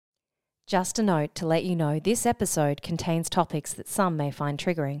Just a note to let you know this episode contains topics that some may find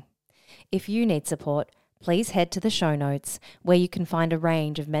triggering. If you need support, please head to the show notes where you can find a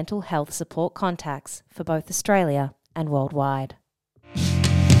range of mental health support contacts for both Australia and worldwide.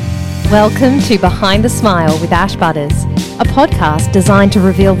 Welcome to Behind the Smile with Ash Butters, a podcast designed to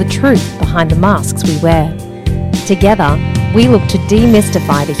reveal the truth behind the masks we wear. Together, we look to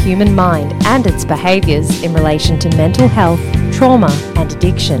demystify the human mind and its behaviours in relation to mental health, trauma and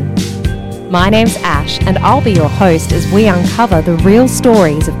addiction. My name's Ash and I'll be your host as we uncover the real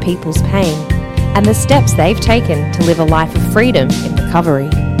stories of people's pain and the steps they've taken to live a life of freedom in recovery.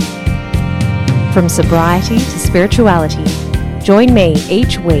 From sobriety to spirituality, join me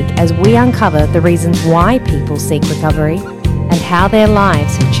each week as we uncover the reasons why people seek recovery and how their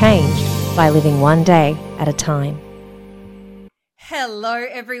lives have changed by living one day at a time. Hello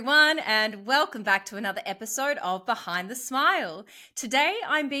everyone and welcome back to another episode of Behind the Smile. Today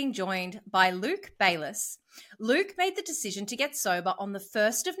I'm being joined by Luke Bayliss. Luke made the decision to get sober on the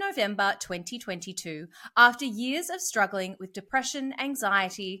 1st of November 2022 after years of struggling with depression,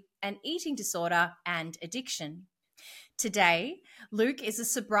 anxiety, an eating disorder and addiction. Today, Luke is a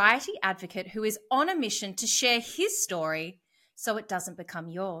sobriety advocate who is on a mission to share his story so it doesn't become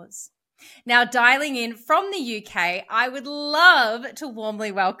yours. Now, dialing in from the UK, I would love to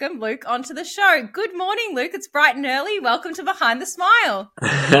warmly welcome Luke onto the show. Good morning, Luke. It's bright and early. Welcome to Behind the Smile.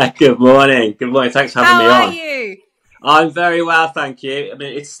 Good morning. Good morning. Thanks for having me on. How are you? I'm very well, thank you. I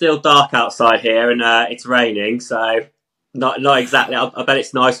mean, it's still dark outside here and it's raining, so not exactly. I bet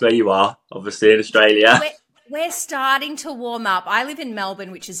it's nice where you are, obviously, in Australia. We're starting to warm up. I live in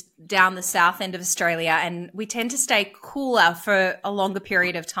Melbourne, which is down the south end of Australia, and we tend to stay cooler for a longer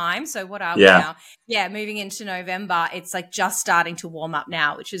period of time. So what are we now? Yeah, moving into November, it's like just starting to warm up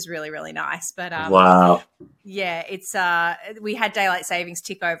now, which is really, really nice. But wow. Yeah, it's we had daylight savings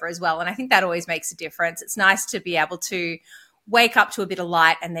tick over as well, and I think that always makes a difference. It's nice to be able to wake up to a bit of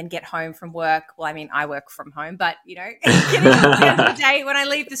light and then get home from work. Well, I mean, I work from home, but, you know, getting to the end of the day, when I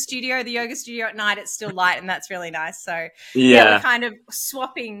leave the studio, the yoga studio at night, it's still light and that's really nice. So, yeah we're kind of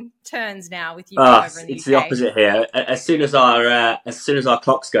swapping turns now with you over in the It's UK. the opposite here. As soon as our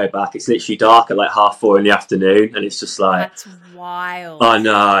clocks go back, it's literally dark at like 4:30 in the afternoon, and it's just like... That's wild. I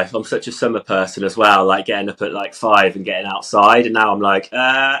know. I'm such a summer person as well, like getting up at like 5 and getting outside, and now I'm like, do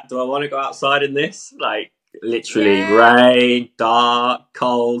I want to go outside in this? Like... Literally rain, dark,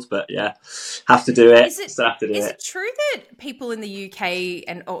 cold, but yeah, have to do it. Is it true that people in the UK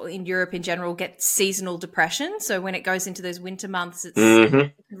and or in Europe in general get seasonal depression? So when it goes into those winter months, it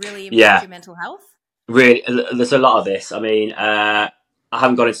can really impact your mental health? Really, there's a lot of this. I mean, I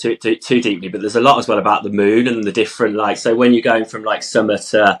haven't gone into it too deeply, but there's a lot as well about the moon and the different, like, so when you're going from like summer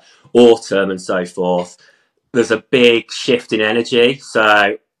to autumn and so forth, there's a big shift in energy.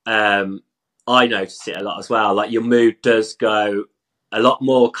 So, I notice it a lot as well. Like your mood does go a lot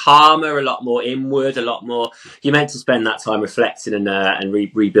more calmer, a lot more inward, a lot more. You're meant to spend that time reflecting and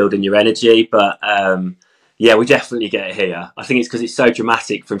rebuilding your energy. But yeah, we definitely get it here. I think it's because it's so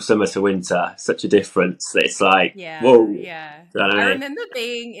dramatic from summer to winter. Such a difference that it's like, whoa. Yeah. I remember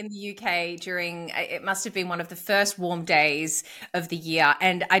being in the UK during, it must have been one of the first warm days of the year.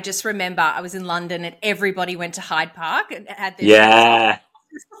 And I just remember I was in London and everybody went to Hyde Park and had their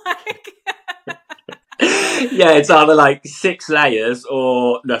yeah, it's either like 6 layers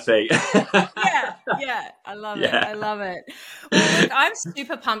or nothing. yeah, I love it. I love it. Well, look, I'm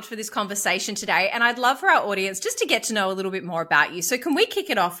super pumped for this conversation today, and I'd love for our audience just to get to know a little bit more about you. So can we kick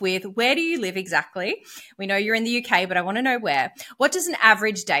it off with, where do you live exactly? We know you're in the UK, but I want to know where. What does an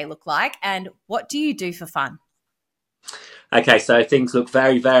average day look like, and what do you do for fun? Okay, so things look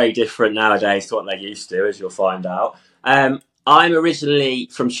very, very different nowadays to what they used to, as you'll find out. I'm originally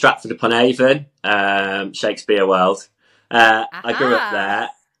from Stratford-upon-Avon, Shakespeare World. I grew up there.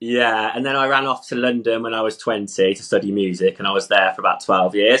 Yeah, and then I ran off to London when I was 20 to study music, and I was there for about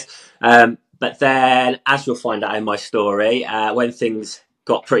 12 years. But then, as you'll find out in my story, when things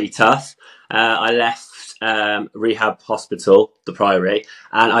got pretty tough, I left rehab hospital, the Priory,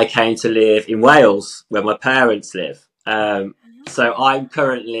 and I came to live in Wales, where my parents live. So I'm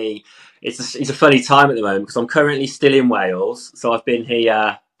currently... It's a funny time at the moment because I'm currently still in Wales. So I've been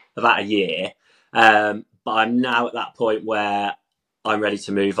here about a year. But I'm now at that point where I'm ready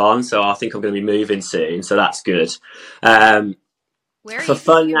to move on. So I think I'm going to be moving soon. So that's good. Where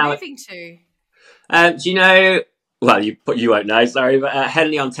are you moving to? Do you know... Well, you won't know, sorry, but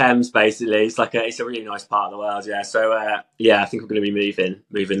Henley-on-Thames, basically. It's a really nice part of the world, yeah. So, yeah, I think I'm going to be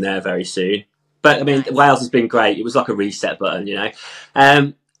moving there very soon. But, I mean, Wales has been great. It was like a reset button, you know.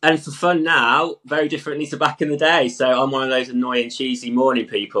 And for fun now, very differently to back in the day. So I'm one of those annoying, cheesy morning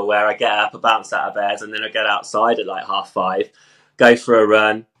people where I get up, I bounce out of bed, and then I get outside at like 5:30, go for a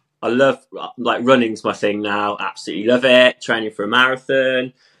run. I love, like, running's my thing now. Absolutely love it. Training for a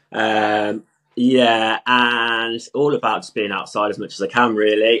marathon. Um, yeah, and all about just being outside as much as I can,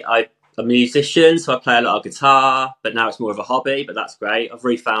 really. I'm a musician, so I play a lot of guitar, but now it's more of a hobby, but that's great. I've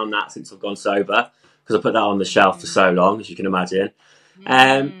refound that since I've gone sober because I put that on the shelf for so long, as you can imagine.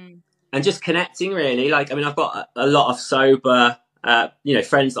 Um, Mm. and just connecting, really. Like, I mean, I've got a lot of sober,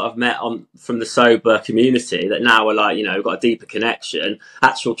 friends that I've met on from the sober community that now are like, we've got a deeper connection,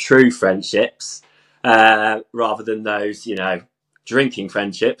 actual true friendships, rather than those, drinking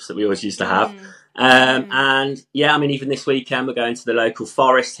friendships that we always used to have. Mm. And yeah, I mean, even this weekend we're going to the local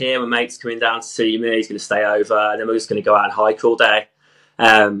forest here. My mate's coming down to see me. He's going to stay over, and then we're just going to go out and hike all day.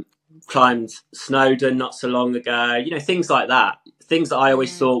 Climbed Snowdon not so long ago. Things like that. Things that I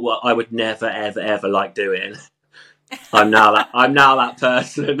always thought what I would never, ever, ever like doing. I'm now that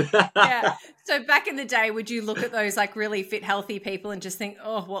person. Yeah. So back in the day, would you look at those like really fit, healthy people and just think,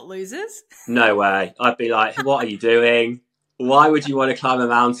 oh, what losers? No way. I'd be like, what are you doing? Why would you want to climb a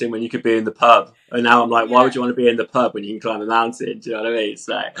mountain when you could be in the pub? And now I'm like, why would you want to be in the pub when you can climb a mountain? Do you know what I mean?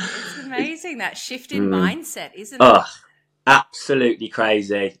 So It's amazing, that shift in mindset, isn't it? oh, absolutely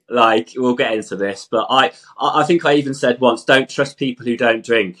crazy. Like, we'll get into this, but I think I even said once, don't trust people who don't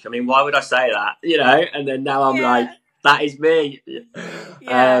drink. I mean, why would I say that? And then now I'm like, that is me.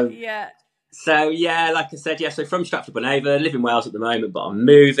 Yeah. So yeah, like I said, so from Stratford-upon-Avon, live in Wales at the moment, but I'm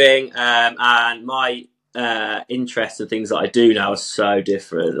moving, and my interests and things that I do now are so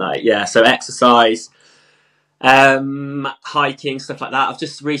different. Like, so exercise, hiking, stuff like that. I've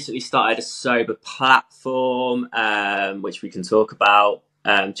just recently started a sober platform, which we can talk about.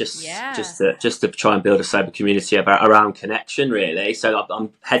 Just to try and build a sober community around connection, really. So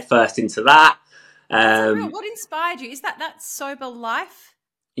I'm head first into that. What inspired you? Is that Sober Life?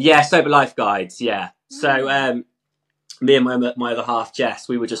 Yeah, sober life guides. Yeah. So me and my other half, Jess,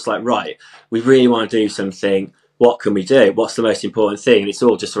 we were just like, right, we really want to do something. What can we do? What's the most important thing? And it's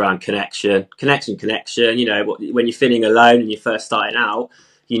all just around connection. When you're feeling alone and you're first starting out,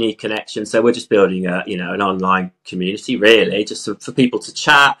 you need connection. So we're just building an online community, really, just for people to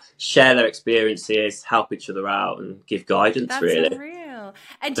chat, share their experiences, help each other out, and give guidance. That's really unreal.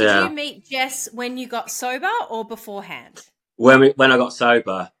 And did you meet Jess when you got sober or beforehand? When I got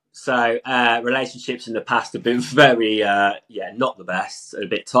sober. So relationships in the past have been very, not the best, a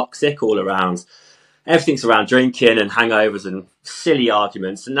bit toxic all around. Everything's around drinking and hangovers and silly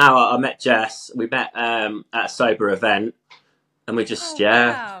arguments. And now I met Jess. We met at a sober event, and we just,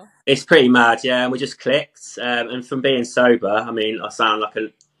 wow. It's pretty mad, and we just clicked. And from being sober, I mean, I sound like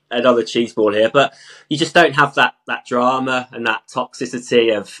another cheeseball here, but you just don't have that drama and that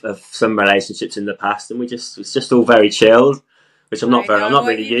toxicity of some relationships in the past, and it's just all very chilled, which I'm not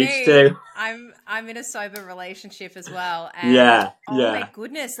really used to. I'm in a sober relationship as well, and my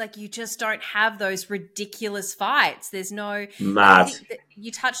goodness, like, you just don't have those ridiculous fights. There's no mad. I think that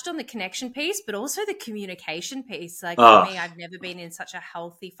you touched on the connection piece, but also the communication piece. Like, for me, I've never been in such a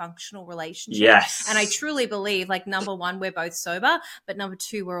healthy, functional relationship. Yes. And I truly believe, like, number one, we're both sober, but number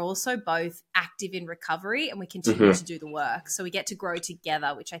two, we're also both active in recovery, and we continue to do the work. So we get to grow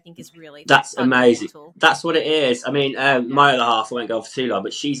together, which I think is really that's amazing. That's what it is. I mean, my other half, I won't go on for too long,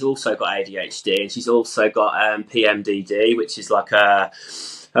 but she's also got ADHD, and she's also got PMDD, which is like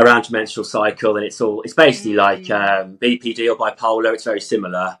around your menstrual cycle, and it's basically like BPD or bipolar. It's very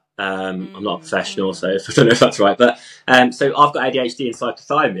similar. I'm not a professional, so I don't know if that's right, but so I've got ADHD and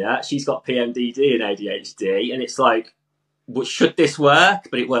cyclothymia. She's got PMDD and ADHD, and it's like, well, should this work?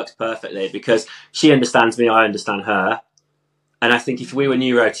 But it works perfectly because she understands me, I understand her. And I think if we were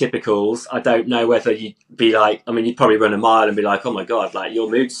neurotypicals, I don't know whether you'd be like, I mean, you'd probably run a mile and be like, oh my God, like,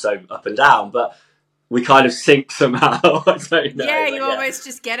 your mood's so up and down, but we kind of sync somehow. I don't know. Yeah, you almost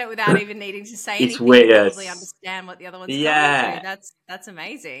just get it without even needing to say anything. It's weird. You probably understand what the other one's going through. That's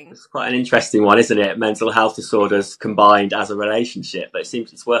amazing. It's quite an interesting one, isn't it? Mental health disorders combined as a relationship, but it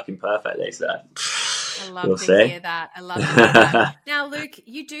seems it's working perfectly. So I love to hear that. I love to hear that. Now, Luke,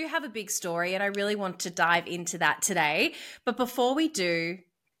 you do have a big story, and I really want to dive into that today. But before we do,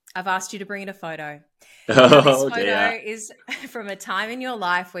 I've asked you to bring in a photo. This photo is from a time in your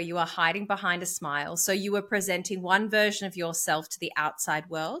life where you are hiding behind a smile. So you were presenting one version of yourself to the outside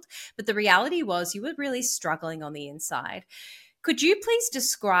world, but the reality was you were really struggling on the inside. Could you please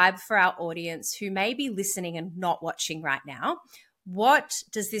describe for our audience who may be listening and not watching right now, what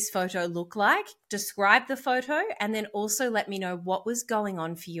does this photo look like? Describe the photo, and then also let me know what was going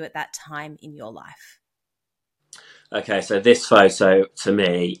on for you at that time in your life. Okay, so this photo to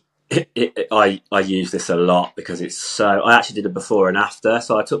me, I use this a lot because it's so. I actually did a before and after.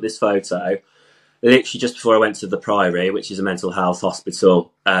 So I took this photo literally just before I went to the Priory, which is a mental health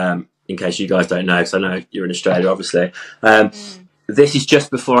hospital. In case you guys don't know, because I know you're in Australia, obviously. This is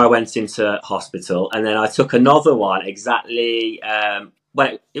just before I went into hospital, and then I took another one exactly.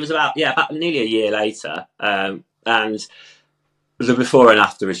 Well, it was about nearly a year later, and the before and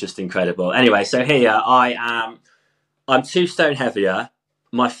after is just incredible. Anyway, so here I am. I'm 2 stone heavier.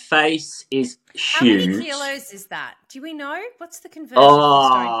 My face is How many huge. kilos is that? Do we know? What's the conversion from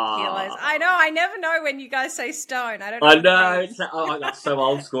stone to kilos? I know. I never know when you guys say stone. I don't know. I know. That's so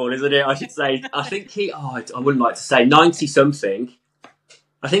old school, isn't it? I should say. I think I wouldn't like to say 90 something.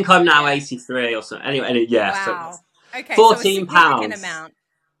 I think I'm now 83 or something. Anyway, yeah. Wow. So, okay. 14 so a pounds. Amount.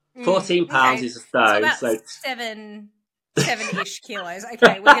 14 pounds is a stone. So about seven-ish kilos.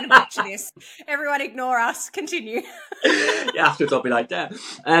 Okay, we're going to butcher this. Everyone ignore us. Continue. Yeah, afterwards I'll be like, damn.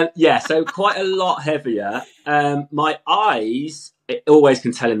 So quite a lot heavier. My eyes, it always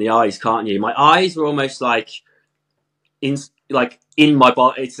can tell in the eyes, can't you? My eyes were almost like in my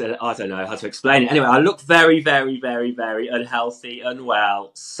body. I don't know how to explain it. Anyway, I look very, very, very, very unhealthy,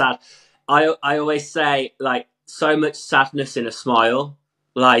 unwell, sad. I always say, like, so much sadness in a smile.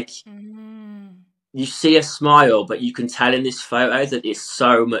 Like, you see a smile, but you can tell in this photo that there's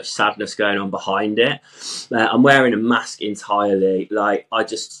so much sadness going on behind it. I'm wearing a mask entirely. Like, I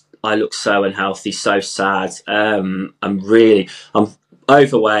look so unhealthy, so sad. I'm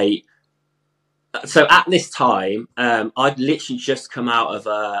overweight. So at this time, I'd literally just come out of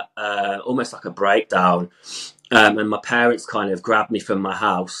almost like a breakdown. And my parents kind of grabbed me from my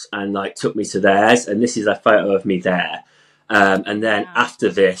house and like took me to theirs. And this is a photo of me there. And then after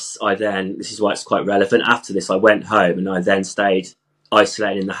this, this is why it's quite relevant. After this, I went home and I then stayed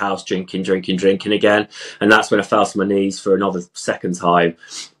isolated in the house, drinking again. And that's when I fell to my knees for another second time.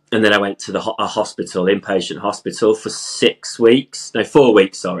 And then I went to a hospital, inpatient hospital, for 6 weeks. No, 4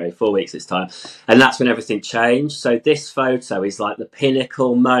 weeks, sorry. 4 weeks this time. And that's when everything changed. So this photo is like the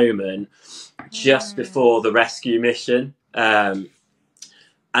pinnacle moment just before the rescue mission.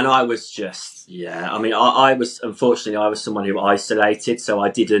 And I was just, I was someone who isolated, so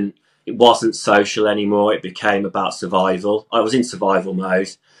it wasn't social anymore. It became about survival. I was in survival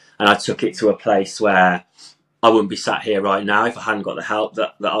mode, and I took it to a place where I wouldn't be sat here right now if I hadn't got the help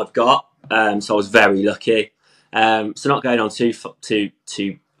that I've got. So I was very lucky. So not going on too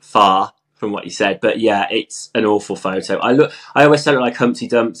far from what you said, but yeah, it's an awful photo. I always say it like Humpty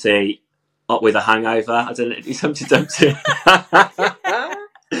Dumpty with a hangover. I don't know, is Humpty Dumpty...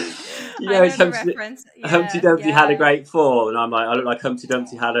 Humpty Dumpty had a great fall, and I'm like, I look like Humpty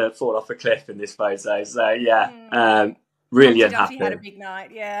Dumpty had a fall off a cliff in this photo. So yeah, really unhappy. Humpty had a big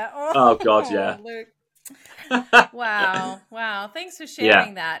night, yeah. Oh God, yeah. Luke. Wow. Thanks for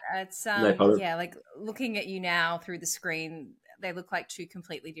sharing that. It's no problem. Yeah, like looking at you now through the screen, they look like 2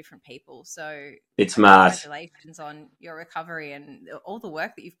 completely different people. So it's mad. Congratulations on your recovery and all the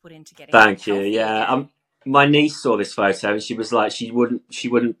work that you've put into getting. Thank you. Yeah. My niece saw this photo and she was like, she wouldn't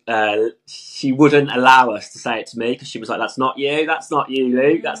allow us to say it to me because she was like, "That's not you, Luke, that's not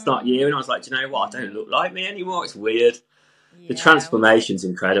you." And I was like, "Do you know what? I don't look like me anymore. It's weird." The transformation's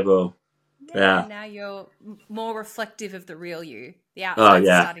incredible. Yeah. Now you're more reflective of the real you. The outside's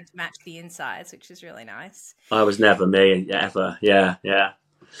starting to match the insides, which is really nice. I was never me ever. Yeah.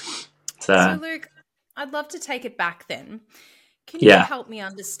 So Luke, I'd love to take it back then. Can you help me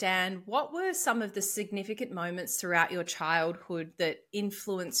understand what were some of the significant moments throughout your childhood that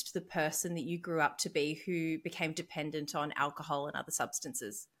influenced the person that you grew up to be who became dependent on alcohol and other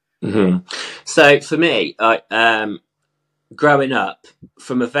substances? Mm-hmm. So for me, growing up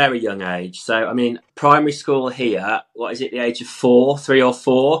from a very young age, so I mean, primary school here, the age of 3 or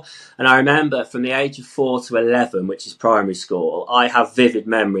 4? And I remember from the age of 4 to 11, which is primary school, I have vivid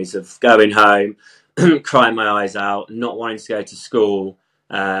memories of going home, crying my eyes out, not wanting to go to school.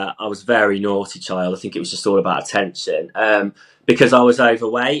 I was a very naughty child. I think it was just all about attention because I was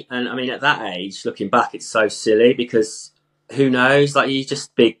overweight. And I mean, at that age, looking back, it's so silly because who knows? Like, you're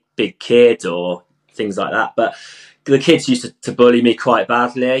just big kid or things like that. But the kids used to bully me quite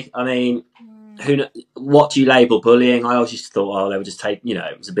badly. I mean, what do you label bullying? I always used to thought, they would just take,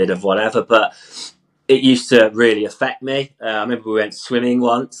 it was a bit of whatever. But it used to really affect me. I remember we went swimming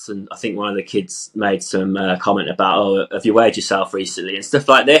once, and I think one of the kids made some comment about, "Have you weighed yourself recently?" and stuff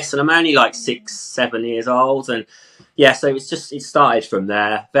like this. And I'm only like 6, 7 years old, and so it started from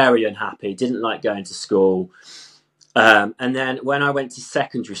there. Very unhappy, didn't like going to school, and then when I went to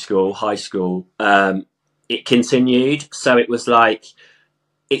secondary school, high school, it continued. So it was like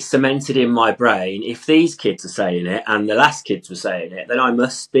it's cemented in my brain. If these kids are saying it and the last kids were saying it, then I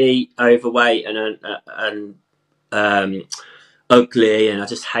must be overweight and ugly, and I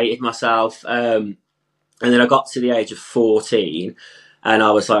just hated myself. And then I got to the age of 14 and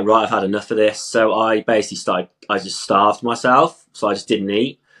I was like, right, I've had enough of this. So I basically I just starved myself. So I just didn't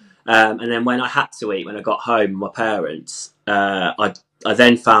eat. And then when I had to eat, when I got home, my parents, I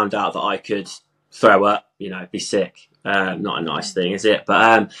then found out that I could throw up, be sick. Not a nice thing, is it?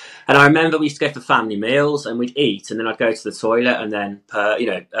 But and I remember we used to go for family meals and we'd eat, and then I'd go to the toilet and then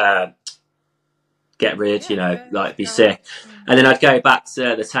get rid, be sick. And then I'd go back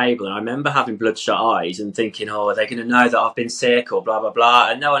to the table, and I remember having bloodshot eyes and thinking, oh, are they going to know that I've been sick or blah, blah, blah?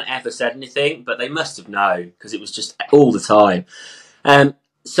 And no one ever said anything, but they must have known because it was just all the time.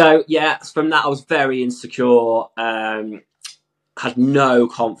 So, yeah, from that I was very insecure, had no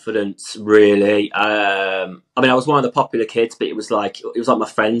confidence, really. I was one of the popular kids, but it was like my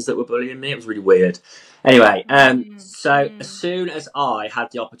friends that were bullying me. It was really weird. Anyway, so as soon as I had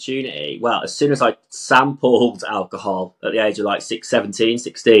the opportunity, as soon as I sampled alcohol at the age of like 17,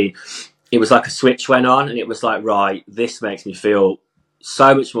 16, it was like a switch went on, and it was like, right, this makes me feel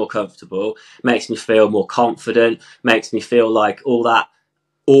so much more comfortable, makes me feel more confident, makes me feel like all that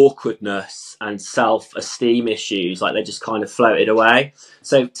awkwardness and self-esteem issues, like they just kind of floated away.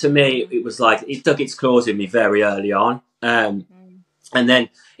 So to me, it was like it dug its claws in me very early on. And then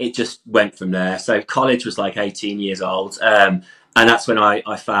it just went from there. So college was like 18 years old. And that's when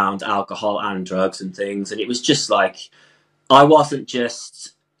I found alcohol and drugs and things. And it was just like, I wasn't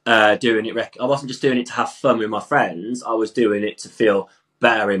just doing it to have fun with my friends. I was doing it to feel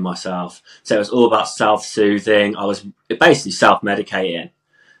better in myself. So it was all about self-soothing. I was basically self-medicating.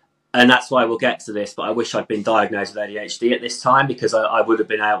 And that's why we'll get to this. But I wish I'd been diagnosed with ADHD at this time, because I would have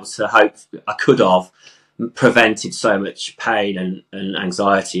been able to I could have prevented so much pain and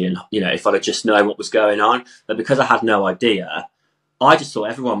anxiety, and if I'd have just known what was going on. But because I had no idea, I just thought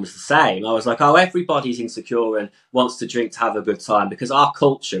everyone was the same. I was like, oh, everybody's insecure and wants to drink to have a good time, because our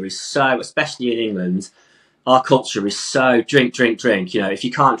culture is so, especially in England, our culture is so drink. If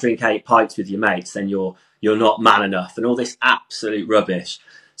you can't drink 8 pints with your mates, then you're not man enough, and all this absolute rubbish.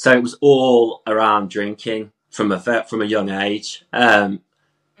 So it was all around drinking from a young age. And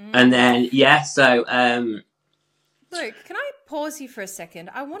then, Luke, can I pause you for a second?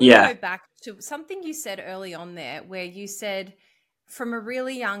 I want to go back to something you said early on there, where you said from a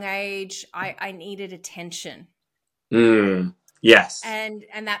really young age, I needed attention. Yes. And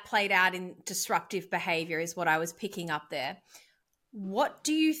that played out in disruptive behavior is what I was picking up there. What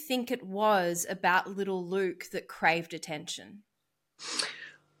do you think it was about little Luke that craved attention?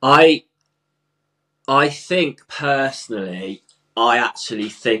 I think personally, I actually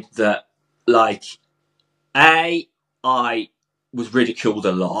think that, like, I was ridiculed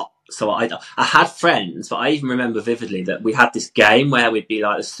a lot. So I had friends, but I even remember vividly that we had this game where we'd be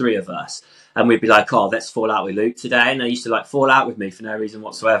like, there's 3 of us, and we'd be like, oh, let's fall out with Luke today. And they used to like fall out with me for no reason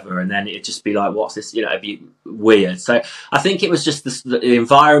whatsoever. And then it'd just be like, what's this? It'd be weird. So I think it was just the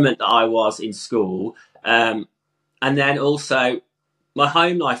environment that I was in school. And then also my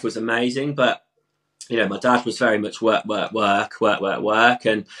home life was amazing, but my dad was very much work,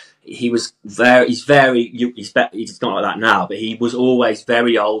 and he's not like that now, but he was always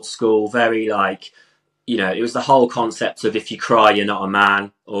very old school, very like, it was the whole concept of if you cry, you're not a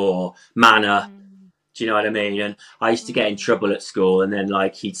man, or manner. Do you know what I mean? And I used to get in trouble at school, and then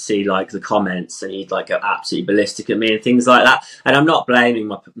like he'd see like the comments, and he'd like go absolutely ballistic at me and things like that. And I'm not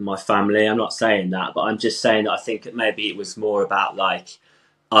blaming my family. I'm not saying that, but I'm just saying that I think that maybe it was more about like,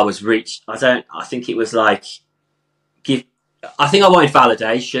 I was reached. I think it was like, I think I wanted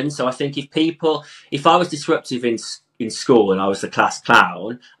validation. So I think if I was disruptive in school and I was the class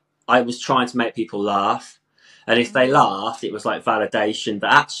clown, I was trying to make people laugh. And if they laughed, it was like validation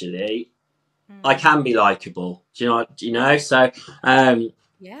that actually I can be likable. Do you know? So,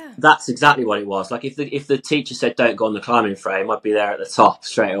 that's exactly what it was. Like if the teacher said, don't go on the climbing frame, I'd be there at the top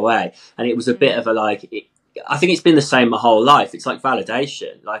straight away. And it was a bit of a like, I think it's been the same my whole life. It's like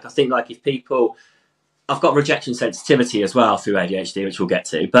validation. Like I think like if people, I've got rejection sensitivity as well through ADHD, which we'll get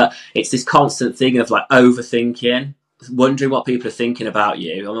to, but it's this constant thing of like overthinking, wondering what people are thinking about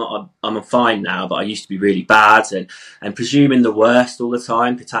you. I'm fine now, but I used to be really bad and presuming the worst all the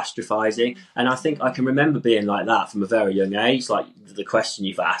time, catastrophizing. And I think I can remember being like that from a very young age. Like the question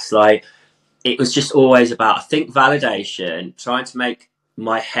you've asked, like it was just always about, I think, validation, trying to make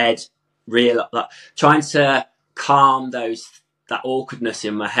my head real, like trying to calm that awkwardness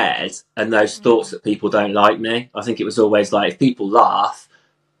in my head and those thoughts that people don't like me. I think it was always like, if people laugh,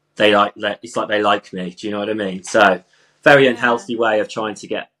 it's like they like me. Do you know what I mean? So very unhealthy way of trying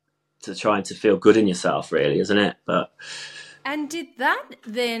to feel good in yourself, really, isn't it? But And did that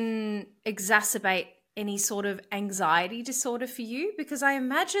then exacerbate any sort of anxiety disorder for you? Because I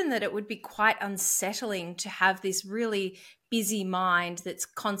imagine that it would be quite unsettling to have this really busy mind that's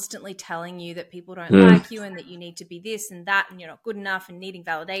constantly telling you that people don't like you and that you need to be this and that and you're not good enough and needing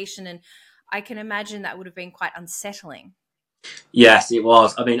validation. And I can imagine that would have been quite unsettling. yes, it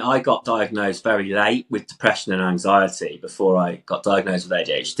was. I mean, I got diagnosed very late with depression and anxiety before I got diagnosed with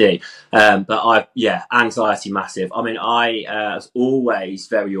ADHD. Anxiety massive. I mean, I was always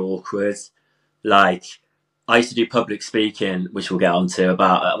very awkward. Like, I used to do public speaking, which we'll get onto,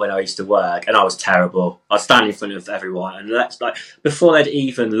 about when I used to work, and I was terrible. I'd stand in front of everyone, and before they'd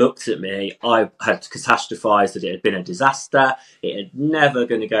even looked at me, I had catastrophized that it had been a disaster. It had never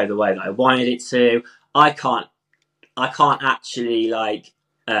going to go the way that I wanted it to. I can't actually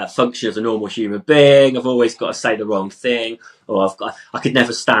function as a normal human being. I've always got to say the wrong thing, or I could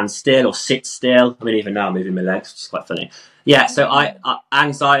never stand still or sit still. I mean, even now I'm moving my legs, which is quite funny. Yeah, so I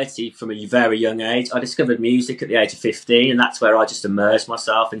anxiety from a very young age. I discovered music at the age of 15, and that's where I just immersed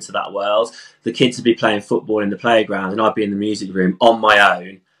myself into that world. The kids would be playing football in the playground, and I'd be in the music room on my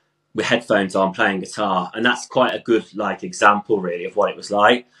own with headphones on, playing guitar, and that's quite a good example, really, of what it was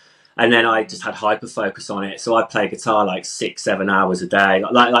like. And then I just had hyper focus on it. So I play guitar 6-7 hours a day.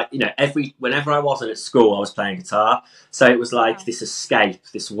 Whenever I wasn't at school, I was playing guitar. So it was this escape,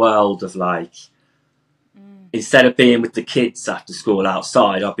 this world of instead of being with the kids after school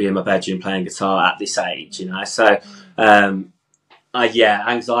outside, I'd be in my bedroom playing guitar at this age, So,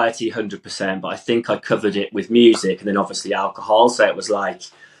 anxiety 100%, but I think I covered it with music and then obviously alcohol. So it was I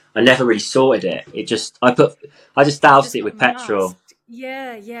never really sorted it. I just doused it with petrol.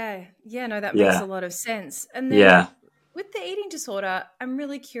 Yeah. No, that makes a lot of sense. And then with the eating disorder, I'm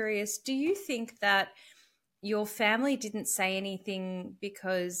really curious. Do you think that your family didn't say anything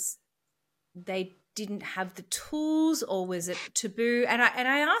because they didn't have the tools, or was it taboo? And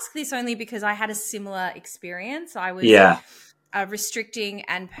I ask this only because I had a similar experience. I was restricting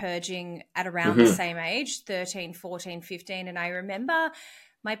and purging at around the same age, 13, 14, 15. And I remember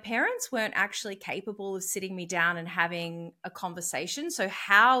my parents weren't actually capable of sitting me down and having a conversation. So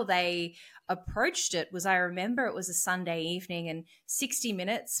how they approached it was, I remember it was a Sunday evening and 60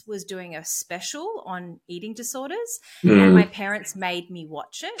 Minutes was doing a special on eating disorders, and my parents made me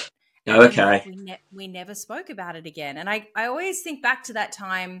watch it. Oh, okay. We never spoke about it again. And I always think back to that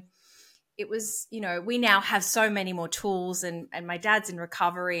time. It was, we now have so many more tools, and my dad's in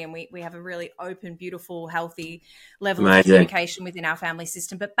recovery, and we have a really open, beautiful, healthy level of communication within our family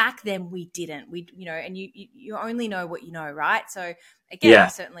system. But back then we didn't. And you only know what you know, right? So again, I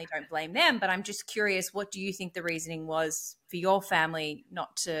certainly don't blame them, but I'm just curious, what do you think the reasoning was for your family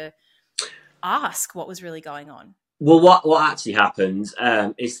not to ask what was really going on? Well, what actually happened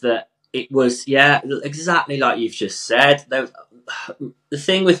is that it was, exactly like you've just said. The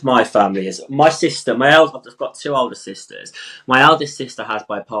thing with my family is my sister, I've got two older sisters. My eldest sister has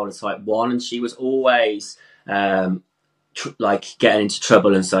bipolar type 1, and she was always getting into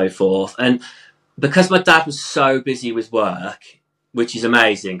trouble and so forth. And because my dad was so busy with work, which is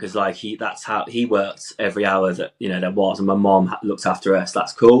amazing because that's how he worked every hour that there was, and my mom looked after us.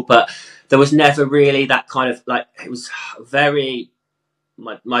 That's cool, but there was never really that kind of it was very.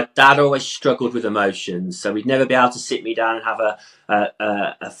 My dad always struggled with emotions, so he'd never be able to sit me down and have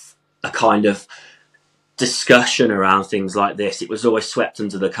a kind of discussion around things like this. It was always swept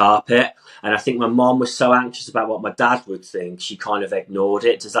under the carpet, and I think my mom was so anxious about what my dad would think, she kind of ignored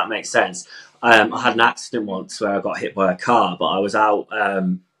it. Does that make sense? I had an accident once where I got hit by a car, but I was out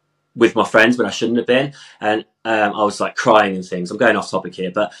with my friends when I shouldn't have been, and I was crying and things. I'm going off topic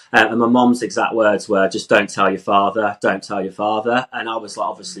here, but and my mom's exact words were, "Just don't tell your father, don't tell your father." And I was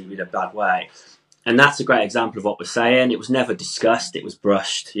obviously in a bad way, and that's a great example of what we're saying. It was never discussed; it was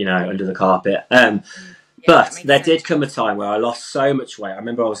brushed, under the carpet. But there did come a time where I lost so much weight. I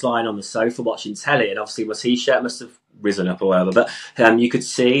remember I was lying on the sofa watching telly, and obviously my t-shirt must have risen up or whatever, but you could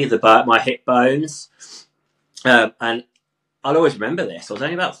see my hip bones, and I'll always remember this. I was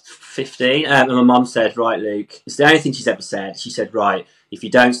only about 15, and my mum said, "Right, Luke," it's the only thing she's ever said. She said, "Right, if you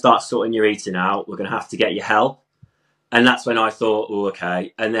don't start sorting your eating out, we're going to have to get you help." And that's when I thought, "Oh,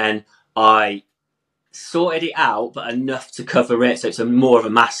 okay." And then I sorted it out, but enough to cover it. So it's more of a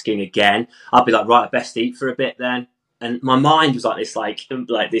masking again. I'd be like, "Right, I best eat for a bit then." And my mind was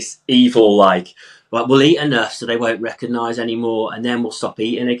this evil, we'll eat enough so they won't recognise anymore, and then we'll stop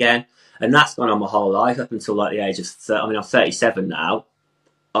eating again. And that's gone on my whole life up until the age of, I'm 37 now.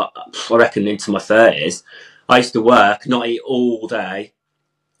 I reckon into my 30s. I used to work, not eat all day,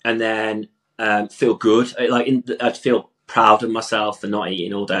 and then feel good. I'd feel proud of myself for not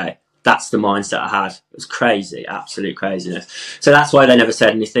eating all day. That's the mindset I had. It was crazy, absolute craziness. So that's why they never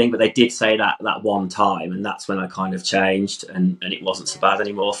said anything, but they did say that one time, and that's when I kind of changed, and it wasn't so bad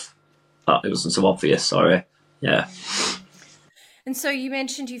anymore. It wasn't so obvious, sorry. Yeah. And so you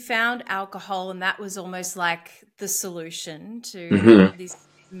mentioned you found alcohol, and that was almost like the solution to this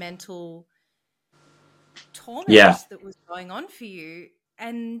mental torment that was going on for you.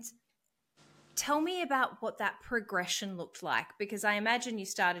 And tell me about what that progression looked like, because I imagine you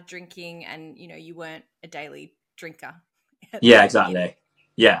started drinking and, you weren't a daily drinker. Yeah, exactly.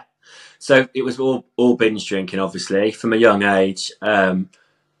 Yeah. So it was all binge drinking, obviously, from a young age.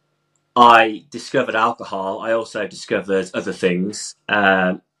 I discovered alcohol. I also discovered other things,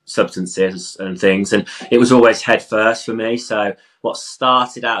 substances and things, and it was always head first for me. So what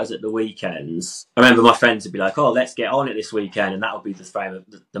started out as at the weekends, I remember my friends would be like, "Oh, let's get on it this weekend," and that would be the frame of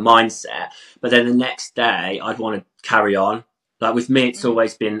the mindset. But then the next day, I'd want to carry on. Like with me, it's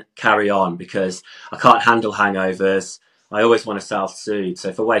always been carry on because I can't handle hangovers. I always want to self-soothe. So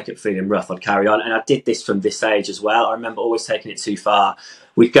if I wake up feeling rough, I'd carry on. And I did this from this age as well. I remember always taking it too far.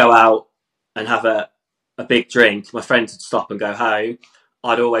 We'd go out and have a big drink. My friends would stop and go home.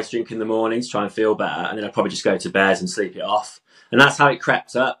 I'd always drink in the mornings, try and feel better. And then I'd probably just go to bed and sleep it off. And that's how it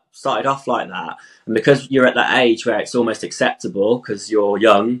crept up. Started off like that. And because you're at that age where it's almost acceptable because you're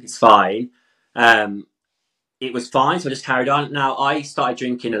young, it's fine. It was fine, so I just carried on. Now, I started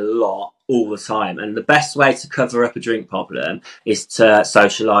drinking a lot all the time, and the best way to cover up a drink problem is to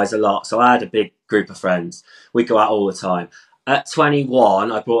socialise a lot. So I had a big group of friends. We'd go out all the time. At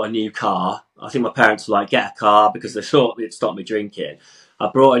 21, I bought a new car. I think my parents were like, get a car, because they thought it'd stop me drinking. I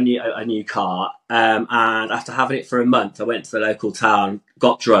brought a new car, and after having it for a month, I went to the local town,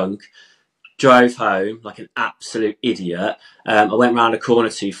 got drunk, drove home like an absolute idiot. I went round a corner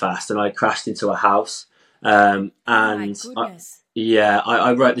too fast, and I crashed into a house. And my goodness.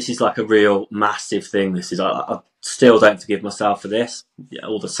 I wrote, this is like a real massive thing. This is, I still don't forgive myself for this. Yeah,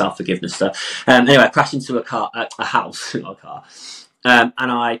 all the self-forgiveness stuff. Anyway, I crashed into a house, not a car. And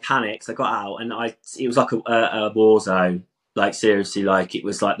I panicked. I got out, and it was like a war zone. Like seriously, like it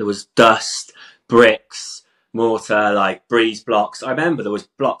was like there was dust, bricks, mortar, like breeze blocks. I remember there was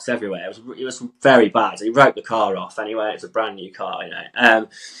blocks everywhere. It was very bad. He wrote the car off anyway. It was a brand new car,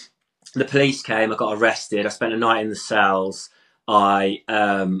 The police came. I got arrested. I spent a night in the cells. I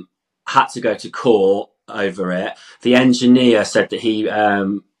had to go to court over it. The engineer said that he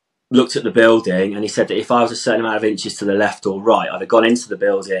looked at the building, and he said that if I was a certain amount of inches to the left or right, I'd have gone into the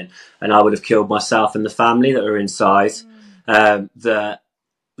building and I would have killed myself and the family that were inside. There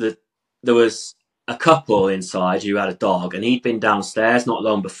was a couple inside who had a dog, and he'd been downstairs not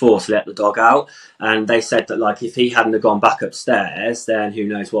long before to let the dog out, and they said that like if he hadn't have gone back upstairs, then who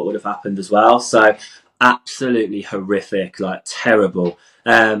knows what would have happened as well. So absolutely horrific, like terrible.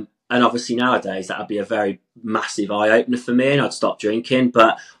 And obviously nowadays that would be a very massive eye-opener for me, and I'd stop drinking,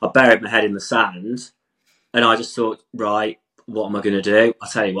 but I buried my head in the sand, and I just thought, right, what am I going to do? I'll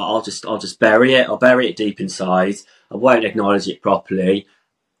tell you what, I'll just bury it. I'll bury it deep inside. I won't acknowledge it properly.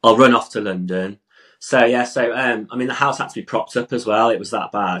 I'll run off to London. So the house had to be propped up as well. It was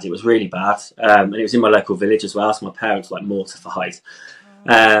that bad. It was really bad. And it was in my local village as well. So my parents were like mortified.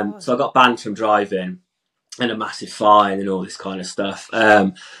 So I got banned from driving and a massive fine and all this kind of stuff.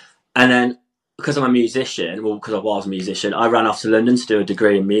 And then because I'm a musician, because I was a musician, I ran off to London to do a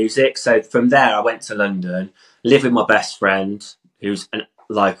degree in music. So from there, I went to London, lived with my best friend, we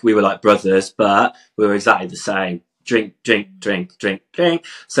were like brothers, but we were exactly the same. Drink.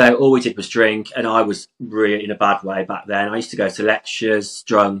 So all we did was drink, and I was really in a bad way back then. I used to go to lectures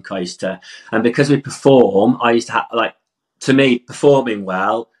drunk. And because we perform, I used to have, to me, performing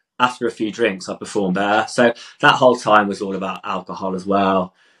well, after a few drinks, I perform better. So that whole time was all about alcohol as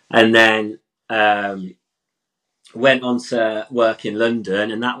well. And then went on to work in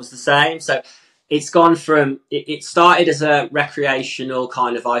London, and that was the same. So it's gone from, it started as a recreational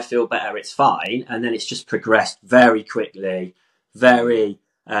kind of, I feel better, it's fine. And then it's just progressed very quickly, very,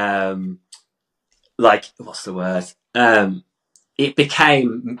 what's the word? It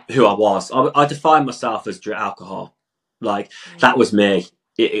became who I was. I defined myself as alcohol. That was me.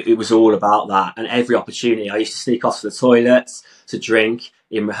 It was all about that. And every opportunity, I used to sneak off to the toilets to drink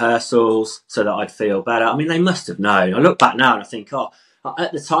in rehearsals so that I'd feel better. I mean, they must have known. I look back now and I think,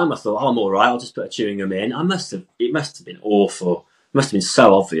 at the time I thought, I'm all right, I'll just put a chewing gum in. It must have been awful. It must have been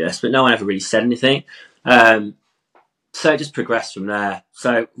so obvious, but no one ever really said anything. So it just progressed from there.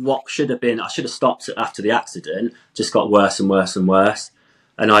 So what should have been, I should have stopped after the accident, just got worse and worse and worse.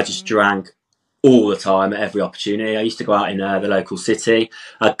 And I just drank all the time at every opportunity. I used to go out in the local city.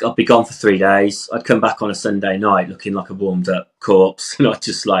 I'd be gone for 3 days. I'd come back on a Sunday night looking like a warmed up corpse, and I'd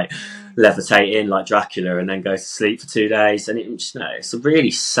just like levitate in like Dracula and then go to sleep for 2 days. And it's a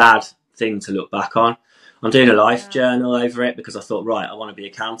really sad thing to look back on. I'm doing a life journal over it because I thought, right, I want to be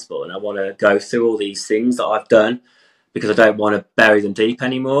accountable and I want to go through all these things that I've done because I don't want to bury them deep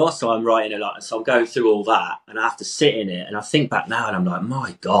anymore. So I'm writing a lot. So I'm going through all that and I have to sit in it. And I think back now and I'm like,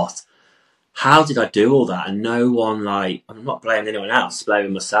 my God, how did I do all that? And no one, like, I'm not blaming anyone else,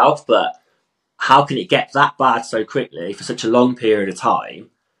 blaming myself, but how can it get that bad so quickly for such a long period of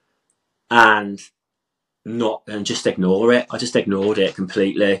time and just ignore it? I just ignored it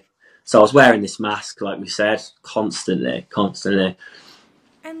completely. So I was wearing this mask, like we said, constantly.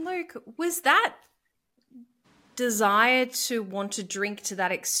 And Luke, was that desire to want to drink to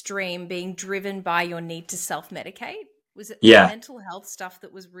that extreme being driven by your need to self-medicate? Was it the mental health stuff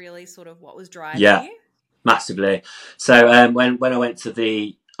that was really sort of what was driving you? Massively. So when I went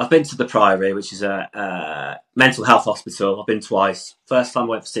to I've been to the Priory, which is a mental health hospital. I've been twice. First time I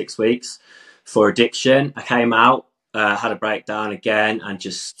went for 6 weeks for addiction. I came out, had a breakdown again, and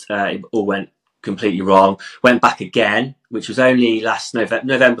just it all went completely wrong. Went back again, which was only last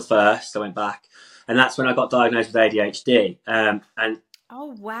November 1st. I went back, and that's when I got diagnosed with ADHD. And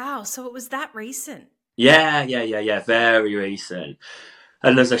oh wow! So it was that recent. Yeah, very recent.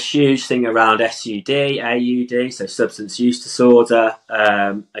 And there's a huge thing around SUD, AUD, so substance use disorder.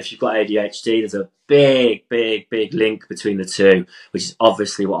 If you've got ADHD, there's a big link between the two, which is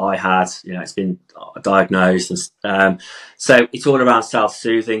obviously what I had. It's been diagnosed. So it's all around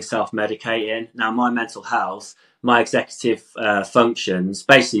self-soothing, self-medicating. Now, my mental health, my executive functions,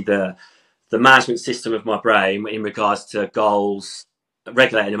 basically the management system of my brain in regards to goals,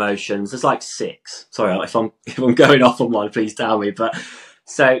 regulating emotions, there's like 6. Sorry, if I'm going off on one, please tell me. But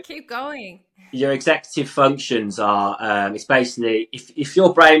so keep going. Your executive functions are it's basically if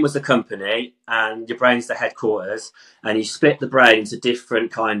your brain was the company and your brain's the headquarters, and you split the brain into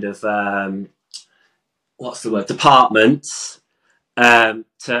different kind of departments to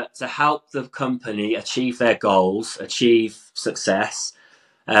help the company achieve their goals, achieve success,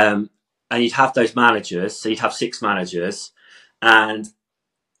 and you'd have those managers. So you'd have 6 managers. And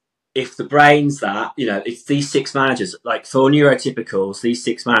if the brain's that, it's these 6 managers, like for neurotypicals, these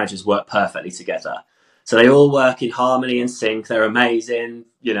 6 managers work perfectly together. So they all work in harmony and sync. They're amazing,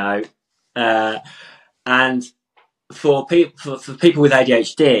 and for people with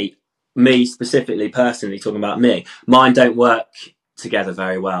ADHD, me specifically, personally, talking about me, mine don't work together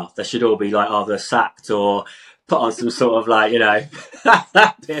very well. They should all be like either sacked or put on some sort of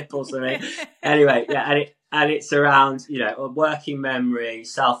pip or something. Anyway, and it's around, working memory,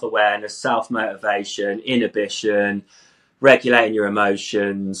 self-awareness, self-motivation, inhibition, regulating your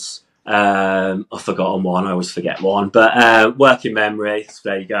emotions. I've forgotten one. I always forget one. But working memory,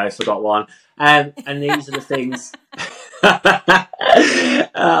 there you go, forgot one. And these are the things.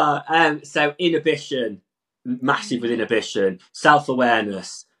 So inhibition, massive with inhibition,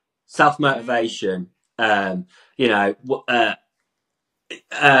 self-awareness, self-motivation, all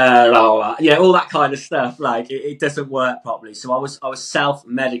that kind of stuff. Like it doesn't work properly. So I was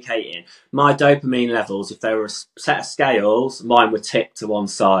self-medicating. My dopamine levels, if there were a set of scales, mine were tipped to one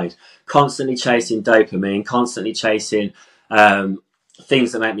side. Constantly chasing dopamine, constantly chasing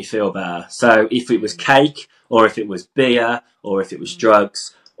things that make me feel better. So if it was cake, or if it was beer, or if it was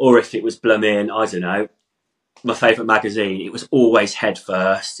drugs, or if it was blooming, I don't know, my favourite magazine, it was always head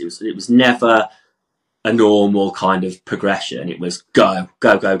first. It was never a normal kind of progression. It was go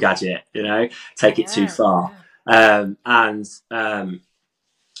gadget, take it too far. So and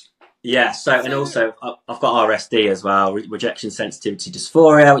also I've got RSD as well, rejection sensitivity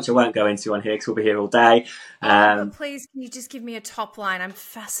dysphoria, which I won't go into on here because we'll be here all day. But please, can you just give me a top line? I'm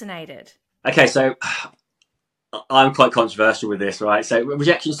fascinated. Okay, so I'm quite controversial with this, right? So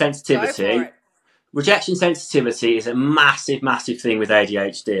rejection sensitivity. Rejection sensitivity is a massive thing with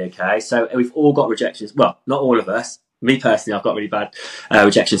ADHD, okay? So we've all got rejections. Well, not all of us. Me personally, I've got really bad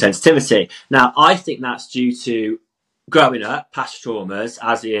rejection sensitivity. Now, I think that's due to growing up, past traumas,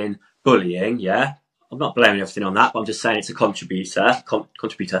 as in bullying, yeah? I'm not blaming everything on that, but I'm just saying it's a contributor.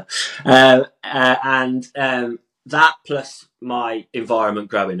 That plus my environment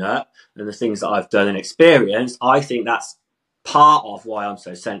growing up and the things that I've done and experienced, I think that's part of why I'm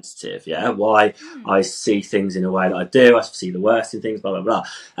so sensitive, why I see things in a way that I do. I see the worst in things, blah blah blah,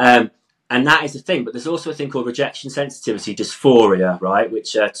 and that is the thing. But there's also a thing called rejection sensitivity dysphoria, right,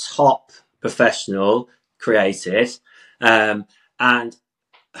 which a top professional created, and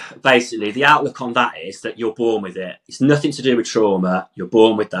basically the outlook on that is that you're born with it. It's nothing to do with trauma. You're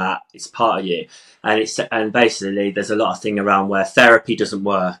born with that. It's part of you. And basically there's a lot of thing around where therapy doesn't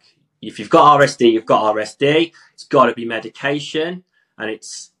work. If you've got RSD, you've got RSD. It's got to be medication, and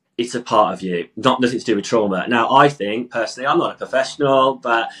it's a part of you, nothing to do with trauma. Now, I think personally, I'm not a professional,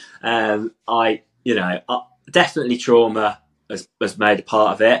 but definitely trauma has made a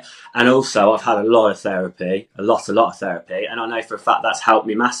part of it. And also I've had a lot of therapy, a lot of therapy. And I know for a fact that's helped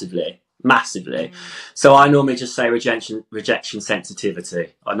me massively. So I normally just say rejection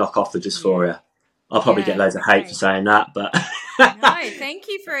sensitivity. I knock off the dysphoria. I'll probably get loads of hate for saying that, but no, thank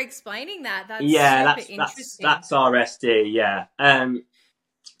you for explaining that. That's super interesting. That's RSD. Yeah. And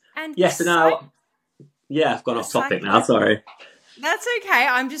yes, so now, I've gone off topic now. Sorry. That's okay.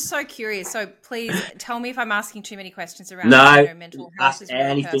 I'm just so curious. So please tell me if I'm asking too many questions around mental health. Ask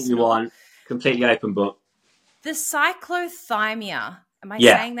anything you want. Completely open book. The cyclothymia. Am I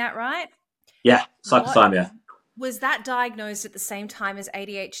saying that right? Yeah, cyclothymia. Was that diagnosed at the same time as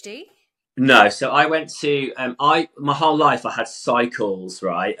ADHD? No, so I went to my whole life I had cycles,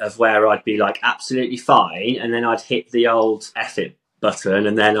 right, of where I'd be like absolutely fine, and then I'd hit the old F it button,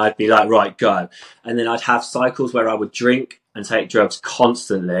 and then I'd be like, right, go. And then I'd have cycles where I would drink and take drugs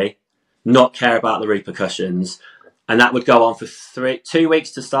constantly, not care about the repercussions, and that would go on for 2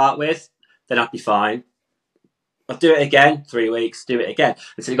 weeks to start with. Then I'd be fine. I'd do it again, 3 weeks, do it again,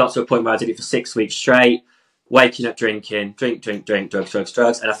 until it got to a point where I did it for 6 weeks straight, waking up drinking, drink,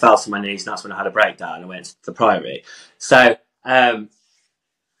 drugs, and I fell to my knees, and that's when I had a breakdown and I went to the Priory. So I've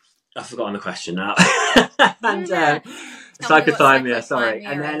forgotten the question now. And cyclothymia, sorry.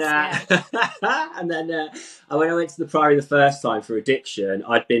 And then when I went to the Priory the first time for addiction,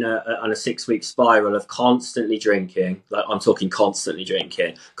 I'd been on a 6-week spiral of constantly drinking. Like, I'm talking constantly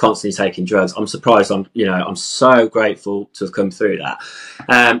drinking, constantly taking drugs. I'm surprised. I'm so grateful to have come through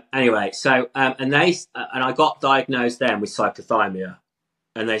that. Anyway, so and I got diagnosed then with cyclothymia,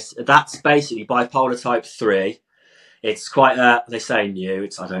 and that's basically bipolar type 3. It's quite they say new.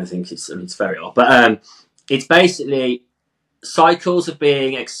 I don't think it's very odd, but it's basically cycles of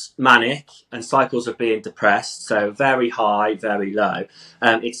being manic and cycles of being depressed. So very high, very low.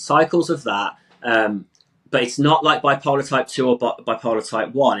 It's cycles of that, but it's not like bipolar type 2 or bipolar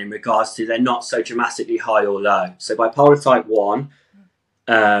type 1 in regards to they're not so dramatically high or low. So bipolar type 1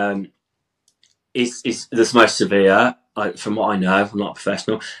 is the most severe. From what I know, I'm not a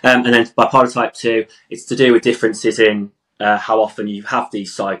professional. And then bipolar type 2, it's to do with differences in how often you have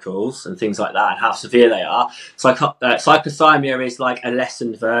these cycles and things like that, and how severe they are. Cyclothymia is like a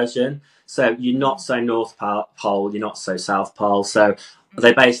lessened version. So you're not so North Pole, you're not so South Pole. So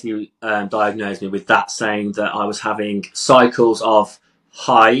they basically diagnosed me with that, saying that I was having cycles of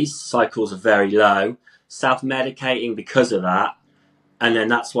highs, cycles of very low, self-medicating because of that. And then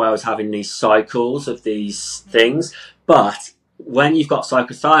that's why I was having these cycles of these things. But when you've got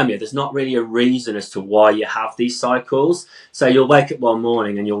cyclothymia, there's not really a reason as to why you have these cycles. So you'll wake up one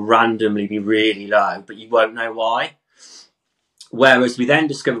morning and you'll randomly be really low, but you won't know why. Whereas we then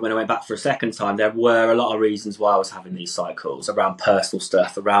discovered when I went back for a second time, there were a lot of reasons why I was having these cycles around personal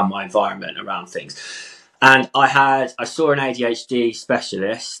stuff, around my environment, around things. And I saw an ADHD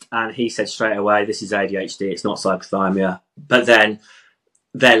specialist, and he said straight away, this is ADHD, it's not cyclothymia. But then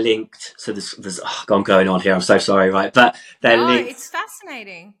they're linked. So there's I'm going on here. I'm so sorry, right? But they're linked. It's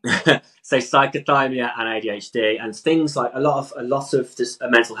fascinating. So cyclothymia and ADHD and things like a lot of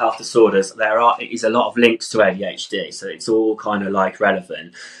mental health disorders. Is a lot of links to ADHD. So it's all kind of like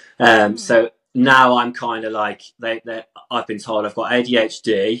relevant. So now I'm kind of like I've been told I've got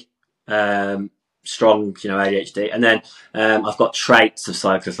ADHD, strong, ADHD, and then I've got traits of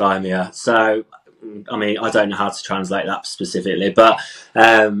cyclothymia. So I mean, I don't know how to translate that specifically, but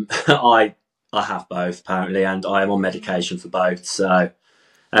I have both apparently, and I am on medication for both. So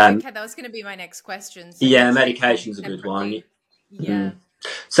okay, that was going to be my next question. So yeah, medication's a good one. Yeah.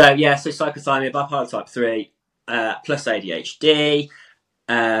 So cyclothymia, bipolar type 3, plus ADHD.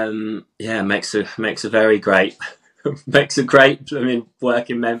 Makes a very great. Makes a great,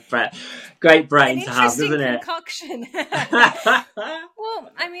 working great brain to have, doesn't it? Concoction.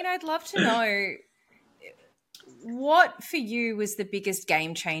 Well, I'd love to know what for you was the biggest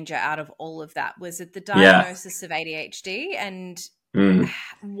game changer out of all of that. Was it the diagnosis of ADHD, and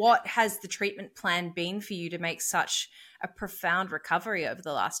what has the treatment plan been for you to make such a profound recovery over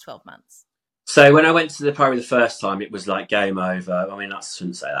the last 12 months? So when I went to the Priory the first time, it was like game over. I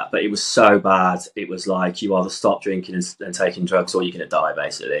shouldn't say that, but it was so bad. It was like you either stop drinking and taking drugs, or you're going to die,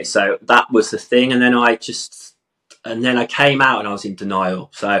 basically. So that was the thing. And then I came out and I was in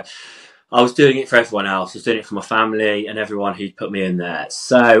denial. So I was doing it for everyone else. I was doing it for my family and everyone who'd put me in there.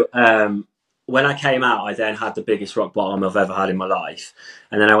 So when I came out, I then had the biggest rock bottom I've ever had in my life.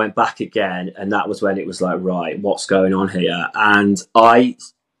 And then I went back again, and that was when it was like, right, what's going on here? And by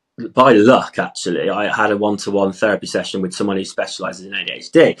luck, actually, I had a one-to-one therapy session with someone who specialises in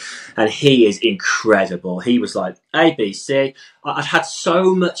ADHD, and he is incredible. He was like, A, B, C. I'd had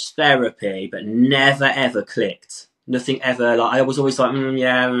so much therapy, but never, ever clicked. Nothing ever, like, I was always like,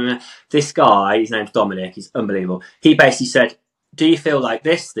 This guy, his name's Dominic, he's unbelievable. He basically said, do you feel like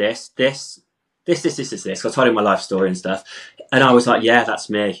this? I told him my life story and stuff. And I was like, yeah, that's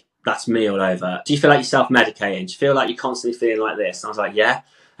me. That's me all over. Do you feel like you're self-medicating? Do you feel like you're constantly feeling like this? And I was like, yeah.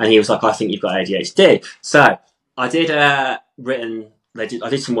 And he was like, I think you've got ADHD. So I did I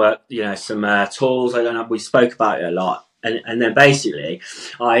did some work, some tools. I don't know, we spoke about it a lot. And then basically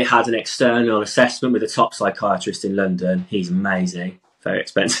I had an external assessment with a top psychiatrist in London. He's amazing, very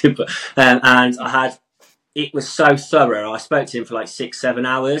expensive. But, and it was so thorough. I spoke to him for like 6-7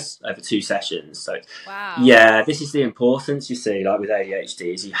 hours over 2 sessions. So wow. Yeah, this is the importance, you see, like with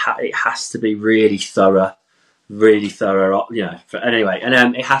ADHD, is it has to be really thorough, anyway.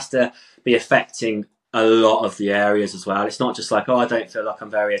 And it has to be affecting a lot of the areas as well. It's not just like, I don't feel like I'm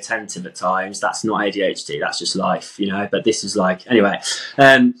very attentive at times. That's not ADHD. That's just life, But this is like, anyway.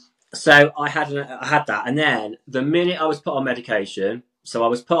 So I had that. And then the minute I was put on medication, so I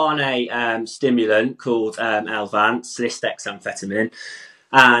was put on a stimulant called Elvance, lisdexamfetamine,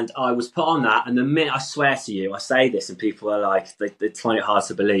 and I was put on that. And the minute, I swear to you, I say this and people are like, they find it hard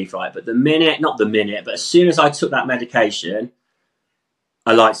to believe, right? But but as soon as I took that medication,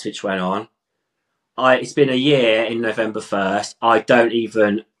 a light switch went on. It's been a year in November 1st. I don't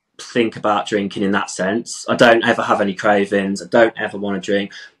even think about drinking in that sense. I don't ever have any cravings. I don't ever want to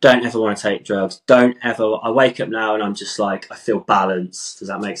drink. Don't ever want to take drugs. I wake up now and I'm just like, I feel balanced. Does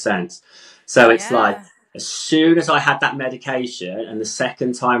that make sense? So it's like, as soon as I had that medication and the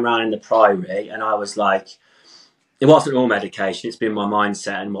second time round in the Priory, and I was like, it wasn't all medication, it's been my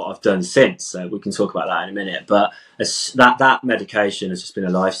mindset and what I've done since. So we can talk about that in a minute. But that medication has just been a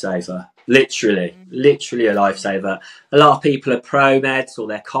lifesaver. Literally a lifesaver. A lot of people are pro meds or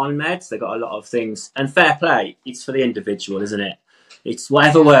they're con meds. They've got a lot of things. And fair play, it's for the individual, isn't it? It's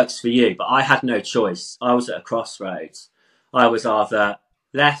whatever works for you. But I had no choice. I was at a crossroads. I was either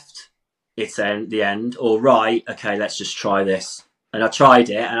left, it's the end, or right, okay, let's just try this. And I tried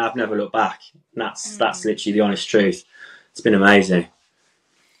it and I've never looked back. And that's literally the honest truth. It's been amazing.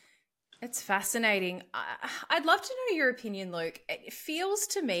 It's fascinating. I'd love to know your opinion, Luke. It feels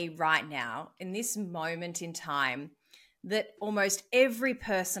to me right now, in this moment in time, that almost every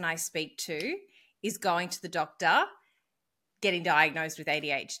person I speak to is going to the doctor, getting diagnosed with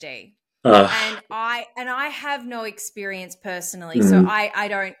ADHD. And I have no experience personally, so I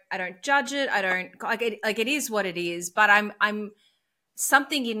don't judge it. I don't like it is what it is. But I'm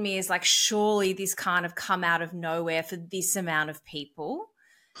something in me is like, surely this can't have come out of nowhere for this amount of people.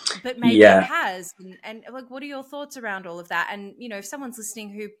 But maybe it has. And like, what are your thoughts around all of that? And, if someone's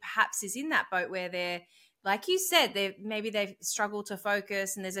listening who perhaps is in that boat where they're, like you said, they've struggled to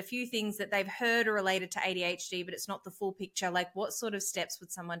focus and there's a few things that they've heard are related to ADHD, but it's not the full picture. Like, what sort of steps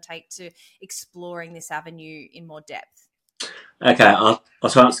would someone take to exploring this avenue in more depth? Okay, I'll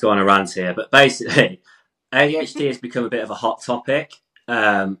try not to go on a rant here, but basically ADHD has become a bit of a hot topic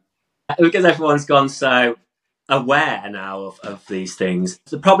because everyone's gone so aware now of these things.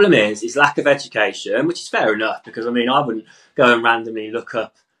 The problem is lack of education, which is fair enough, because I wouldn't go and randomly look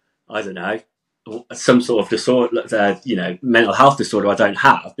up, I don't know, some sort of disorder, mental health disorder I don't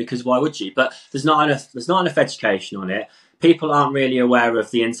have, because why would you? But there's not enough education on it. People aren't really aware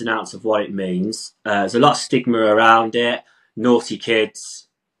of the ins and outs of what it means. There's a lot of stigma around it, naughty kids,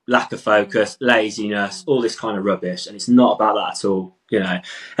 lack of focus, laziness, all this kind of rubbish, and it's not about that at all.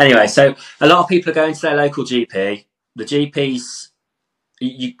 Anyway, so a lot of people are going to their local GP. The GPs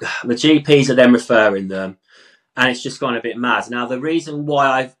are then referring them, and it's just gone a bit mad. Now, the reason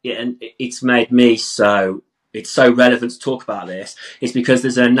why it's made me it's so relevant to talk about this is because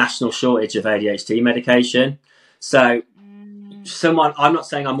there's a national shortage of ADHD medication. So I'm not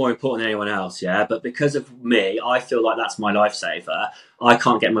saying I'm more important than anyone else, but because of me, I feel like that's my lifesaver. I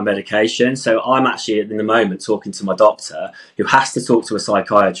can't get my medication, so I'm actually in the moment talking to my doctor, who has to talk to a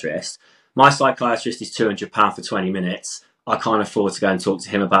psychiatrist. My psychiatrist is £200 for 20 minutes. I can't afford to go and talk to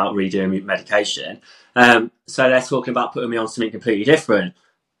him about redoing medication. So they're talking about putting me on something completely different,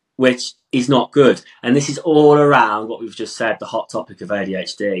 which is not good. And this is all around what we've just said, the hot topic of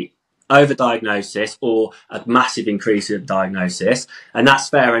ADHD. overdiagnosis or a massive increase of diagnosis, and that's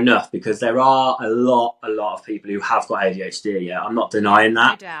fair enough because there are a lot of people who have got ADHD. Yeah, I'm not denying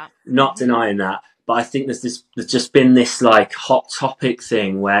that. No doubt. Not denying that. But I think there's just been this like hot topic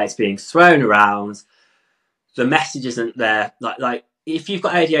thing where it's being thrown around. The message isn't there. Like if you've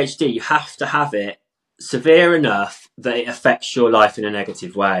got ADHD, you have to have it severe enough that it affects your life in a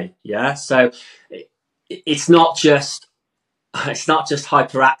negative way. Yeah. So it's not just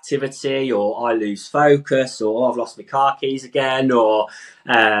hyperactivity or I lose focus or I've lost my car keys again or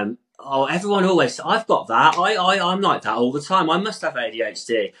everyone always, I've got that. I'm like that all the time. I must have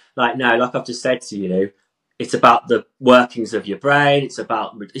ADHD. Like, no, like I've just said to you, it's about the workings of your brain. It's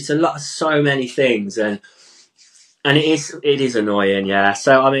so many things. And it is annoying. Yeah.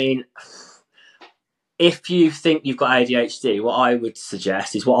 So, I mean, if you think you've got ADHD, what I would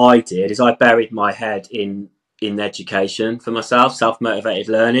suggest is what I did is I buried my head in education for myself, self-motivated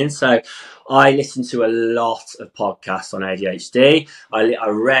learning. So I listened to a lot of podcasts on ADHD. I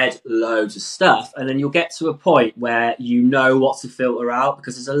read loads of stuff, and then you'll get to a point where you know what to filter out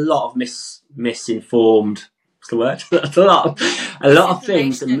because there's a lot of misinformed. What's the word? a lot of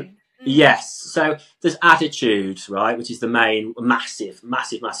things. Yes. So there's attitude, right, which is the main massive.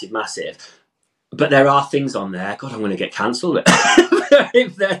 But there are things on there. God, I'm going to get cancelled.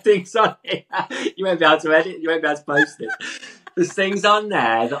 If there are things on here, you won't be able to edit. You won't be able to post it. There's things on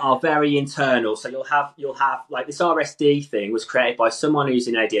there that are very internal. So you'll have like this RSD thing was created by someone who's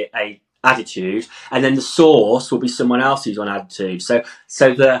in attitude, and then the source will be someone else who's on attitude. So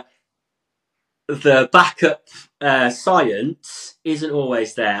the backup science isn't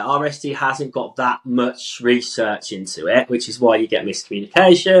always there. RSD hasn't got that much research into it, which is why you get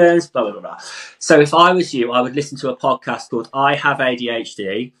miscommunications, blah, blah, blah, blah. So if I was you, I would listen to a podcast called I Have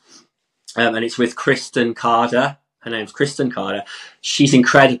ADHD, and it's with Kristen Carter. Her name's Kristen Carter. She's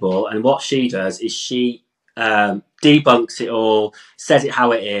incredible, and what she does is she debunks it all, says it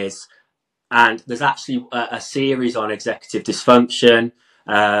how it is, and there's actually a series on executive dysfunction.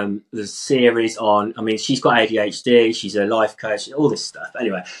 There's a series on, I mean, she's got ADHD, she's a life coach, all this stuff.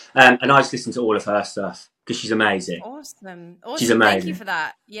 Anyway, and I just listen to all of her stuff because she's amazing. Awesome. She's amazing. Thank you for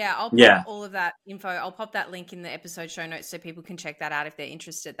that. Yeah, I'll pop all of that info. I'll pop that link in the episode show notes so people can check that out if they're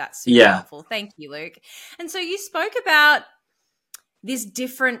interested. That's super helpful. Thank you, Luke. And so you spoke about this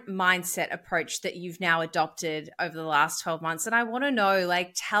different mindset approach that you've now adopted over the last 12 months. And I want to know,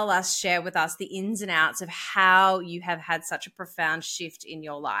 like, share with us the ins and outs of how you have had such a profound shift in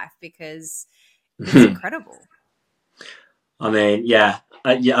your life, because it's incredible. I mean,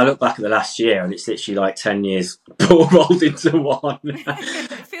 I look back at the last year and it's literally like 10 years all rolled into one.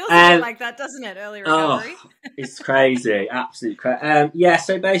 It feels a bit like that, doesn't it? Early recovery. It's crazy. Absolutely crazy.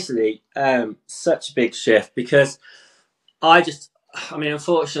 So basically, such a big shift because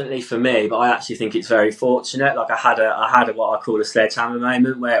unfortunately for me, but I actually think it's very fortunate. Like I had a what I call a sledgehammer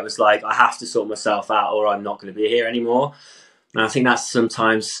moment where it was like, I have to sort myself out or I'm not going to be here anymore. And I think that's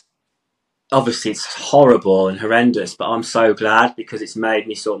sometimes, obviously it's horrible and horrendous, but I'm so glad because it's made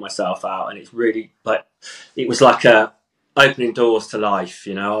me sort myself out. And it's really like, it was like opening doors to life,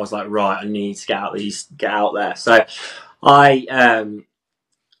 you know. I was like, right, I need to get out there. So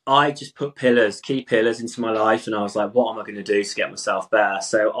I just put key pillars into my life, and I was like, what am I going to do to get myself better?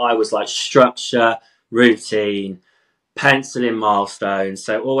 So I was like structure, routine, pencil in milestones.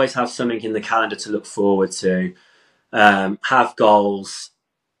 So always have something in the calendar to look forward to, have goals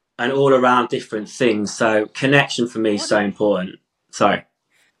and all around different things. So connection for me is so important. Sorry.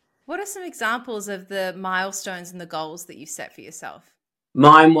 What are some examples of the milestones and the goals that you set for yourself?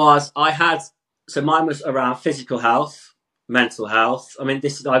 Mine was around physical health, mental health. I mean,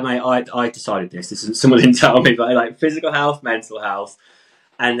 I decided this isn't, someone didn't tell me, but like physical health, mental health,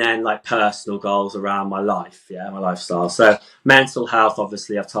 and then like personal goals around my life, my lifestyle. So mental health,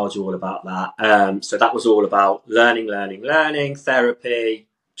 obviously I've told you all about that. So that was all about learning, therapy,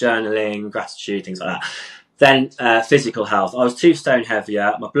 journaling, gratitude, things like that. Then physical health, I was 2 stone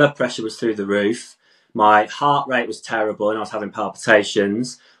heavier, my blood pressure was through the roof, my heart rate was terrible and I was having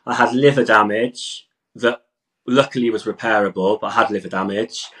palpitations. I had liver damage that luckily was repairable, but I had liver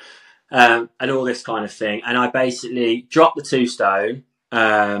damage, and all this kind of thing. And I basically dropped the 2 stone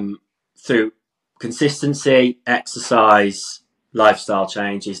through consistency, exercise, lifestyle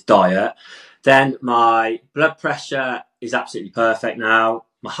changes, diet. Then my blood pressure is absolutely perfect now.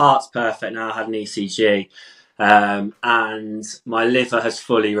 My heart's perfect now. I had an ECG, and my liver has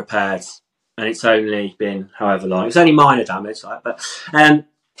fully repaired. And it's only been however long. It's only minor damage, right? But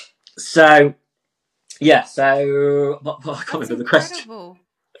so. Yeah, so I can't remember the question.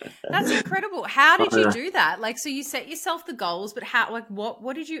 That's incredible. How did you Uh, do that? Like, so you set yourself the goals, but how, like,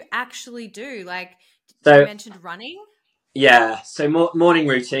 what did you actually do? Like, you so mentioned running. yeah, so morning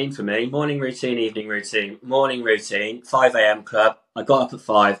routine for me, morning routine, evening routine, morning routine, 5 a.m. club. I got up at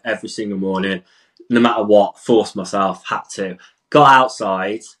 5 every single morning, no matter what, forced myself, had to. Got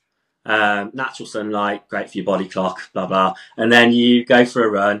outside, natural sunlight, great for your body clock, blah, blah. And then you go for a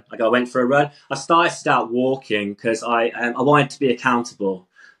run. I went for a run. I started out walking because I wanted to be accountable.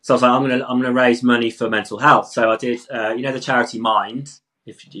 So I was like, I'm gonna raise money for mental health. So I did, the charity Mind,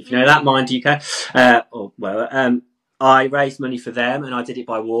 if you know that, Mind UK, or whatever. I raised money for them, and I did it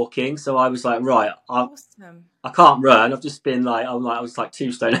by walking. So I was like, right, Awesome. I can't run. I've just been like, I was like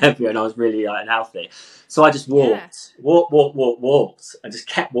 2 stone heavier, and I was really unhealthy. So I just Yeah. walked. I just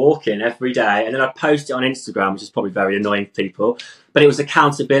kept walking every day, and then I posted it on Instagram, which is probably very annoying for people. But it was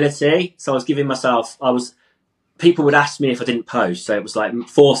accountability. So I was giving myself. People would ask me if I didn't post, so it was like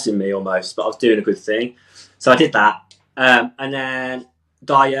forcing me almost. But I was doing a good thing, so I did that, and then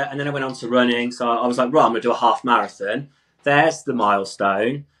diet, and then I went on to running. So I was like, right, I'm gonna do a half marathon. There's the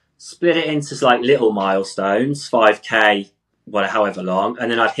milestone. Split it into like little milestones, 5K, whatever, however long, and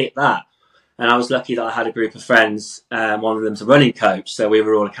then I'd hit that. And I was lucky that I had a group of friends. One of them's a running coach, so we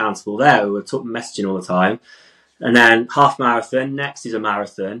were all accountable there. We were messaging all the time. And then half marathon. Next is a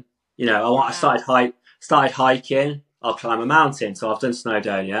marathon. I started hiking. I'll climb a mountain. So I've done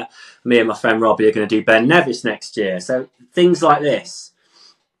Snowdonia. Me and my friend Robbie are going to do Ben Nevis next year. So things like this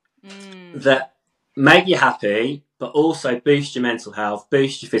that make you happy, but also boost your mental health,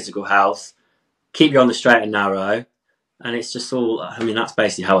 boost your physical health, keep you on the straight and narrow. And it's just all, that's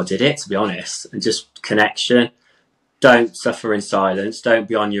basically how I did it, to be honest. And just connection. Don't suffer in silence. Don't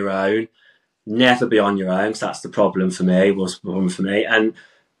be on your own. Never be on your own, because that's the problem for me, was the problem for me. And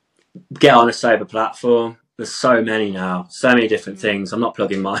get on a sober platform. There's so many now, so many different things. I'm not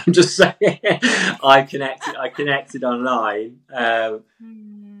plugging mine, I'm just saying. I connected online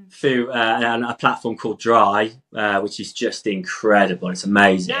through a platform called Dry, which is just incredible. It's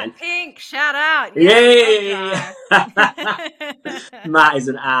amazing. Nat Pink, shout out. Yeah. Matt is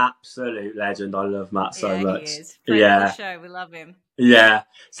an absolute legend. I love Matt so much. He is. Friend of the show. We love him. Yeah,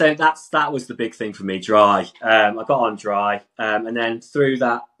 so that was the big thing for me, Dry. I got on Dry, and then through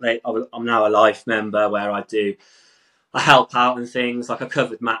that, I'm now a Life member where I help out and things. Like I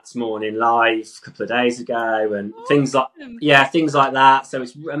covered Matt's morning live a couple of days ago, and things like that. So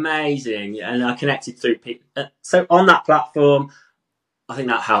it's amazing, and I connected through people. So on that platform, I think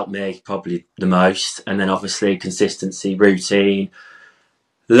that helped me probably the most. And then obviously consistency, routine.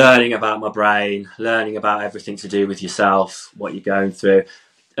 Learning about my brain, learning about everything to do with yourself, what you're going through,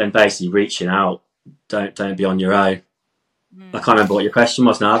 and basically reaching out. Don't be on your own. I can't remember what your question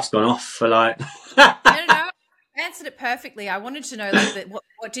was now. I've just gone off for like. No. Answered it perfectly. I wanted to know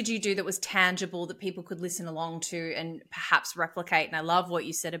what did you do that was tangible that people could listen along to and perhaps replicate. And I love what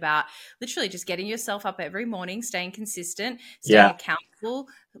you said about literally just getting yourself up every morning, staying consistent, staying accountable,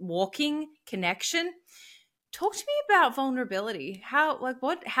 walking, connection. Talk to me about vulnerability.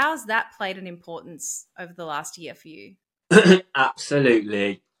 How's that played an importance over the last year for you?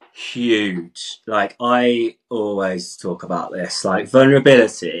 Absolutely huge. Like I always talk about this. Like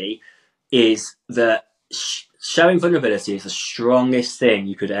vulnerability is showing vulnerability is the strongest thing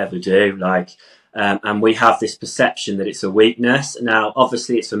you could ever do. Like, and we have this perception that it's a weakness. Now,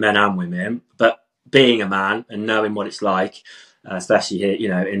 obviously, it's for men and women. But being a man and knowing what it's like, especially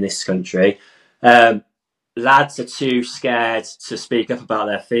here, in this country. Lads are too scared to speak up about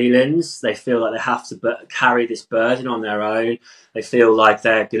their feelings. They feel like they have to carry this burden on their own. They feel like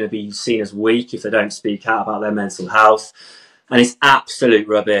they're going to be seen as weak if they don't speak out about their mental health. And it's absolute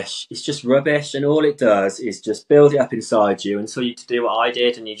rubbish. It's just rubbish. And all it does is just build it up inside you until you do what I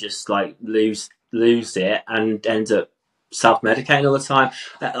did and you just like lose it and end up self-medicating all the time.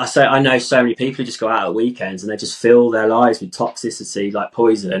 I know so many people who just go out at weekends and they just fill their lives with toxicity like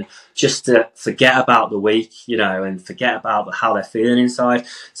poison just to forget about the week, and forget about how they're feeling inside.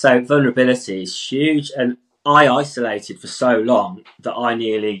 So vulnerability is huge, and I isolated for so long that I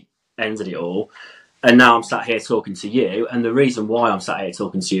nearly ended it all. And now I'm sat here talking to you, and the reason why I'm sat here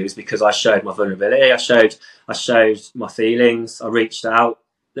talking to you is because I showed my vulnerability. I showed my feelings. I reached out,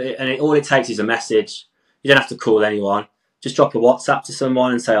 and all it takes is a message. You don't have to call anyone. Just drop a WhatsApp to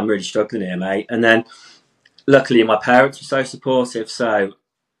someone and say, I'm really struggling here, mate. And then luckily my parents were so supportive. So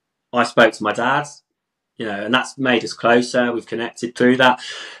I spoke to my dad, and that's made us closer. We've connected through that.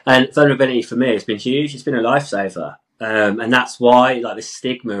 And vulnerability for me has been huge. It's been a lifesaver. And that's why like the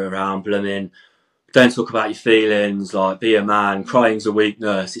stigma around blooming don't talk about your feelings, like be a man, crying's a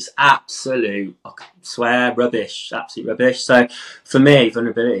weakness. It's absolute, I swear, rubbish, absolute rubbish. So for me,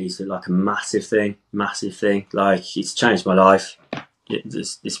 vulnerability is like a massive thing. Like, it's changed my life.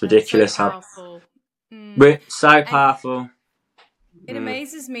 It's ridiculous. So powerful. So powerful. It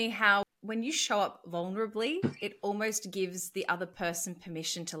amazes me how when you show up vulnerably, it almost gives the other person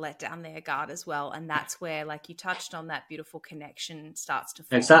permission to let down their guard as well. And that's where, like you touched on, that beautiful connection starts to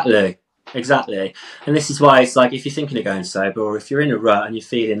form. Exactly. And this is why it's like, if you're thinking of going sober, or if you're in a rut and you're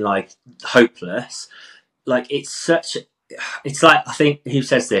feeling like hopeless, like it's like, I think, who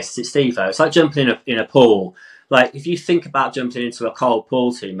says this? It's Steve-O. It's like jumping in a pool. Like, if you think about jumping into a cold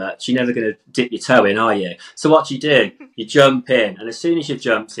pool too much, you're never going to dip your toe in, are you? So what do? You jump in, and as soon as you've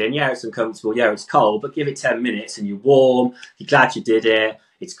jumped in, yeah, it's uncomfortable, yeah, it's cold, but give it 10 minutes and you're warm, you're glad you did it,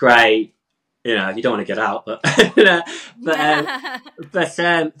 it's great. You know, you don't want to get out, but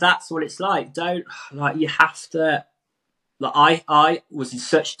that's what it's like. You have to. Like, I was in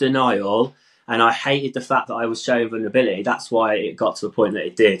such denial, and I hated the fact that I was showing vulnerability. That's why it got to the point that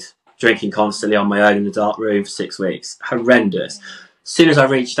it did. Drinking constantly on my own in the dark room for 6 weeks, horrendous. As soon as I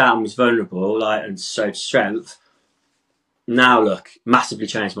reached out and was vulnerable, and showed strength, now look, massively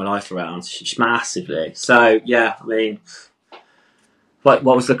changed my life around, massively. So yeah, I mean. What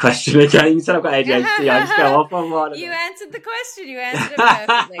was the question again? You said I've got ADHD. I just go off on one. You answered the question. You answered it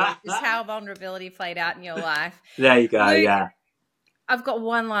perfectly. Just how vulnerability played out in your life. There you go, Luke, yeah. I've got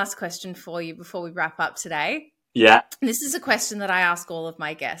one last question for you before we wrap up today. Yeah. This is a question that I ask all of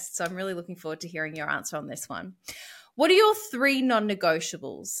my guests, so I'm really looking forward to hearing your answer on this one. What are your 3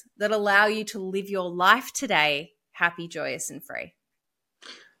 non-negotiables that allow you to live your life today happy, joyous, and free?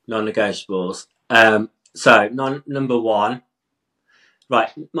 Non-negotiables. Number 1. Right,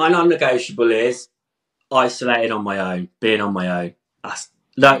 my non-negotiable is isolated on my own, being on my own.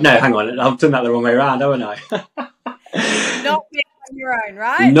 No, hang on, I've done that the wrong way around, haven't I? Not being on your own,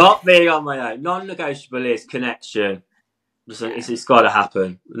 right? Not being on my own. Non-negotiable is connection. It's got to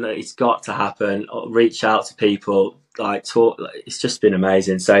happen. It's got to happen. Reach out to people, talk. It's just been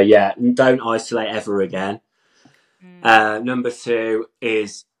amazing. So yeah, don't isolate ever again. Number 2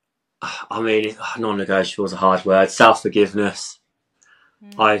 is, non-negotiable is a hard word. Self-forgiveness.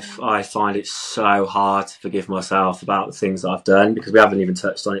 I find it so hard to forgive myself about the things that I've done, because we haven't even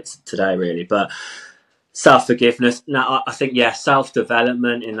touched on it today really, but self-forgiveness. Now I think,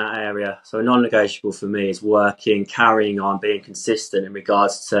 self-development in that area. So a non-negotiable for me is carrying on, being consistent in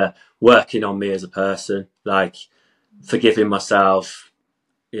regards to working on me as a person, like forgiving myself,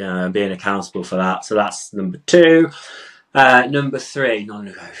 and being accountable for that. So that's number 2. Number 3,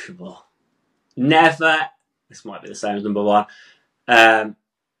 non-negotiable. This might be the same as number 1.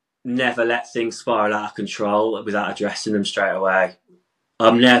 Never let things spiral out of control without addressing them straight away.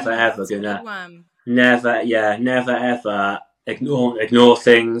 I'm never ever ignore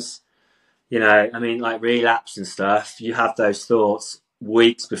things. Like relapse and stuff. You have those thoughts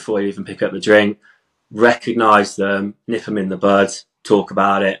weeks before you even pick up the drink. Recognize them, nip them in the bud, talk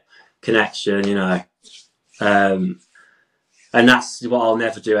about it, connection. And that's what I'll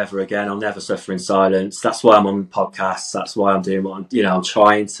never do ever again. I'll never suffer in silence. That's why I'm on podcasts. That's why I'm doing what I'm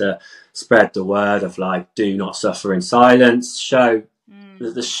trying to spread the word of do not suffer in silence, show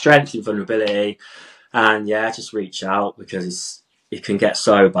the strength in vulnerability, and just reach out, because it can get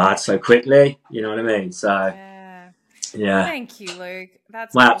so bad so quickly. You know what I mean? So yeah. Thank you, Luke.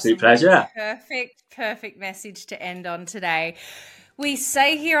 That's my absolute pleasure. Perfect message to end on today. We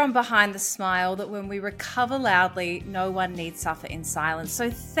say here on Behind the Smile that when we recover loudly, no one needs suffer in silence.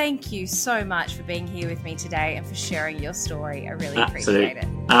 So thank you so much for being here with me today and for sharing your story. I really appreciate it.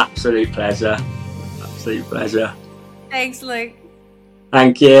 Absolute pleasure. Absolute pleasure. Thanks, Luke.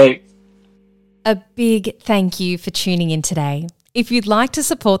 Thank you. A big thank you for tuning in today. If you'd like to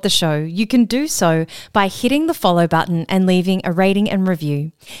support the show, you can do so by hitting the follow button and leaving a rating and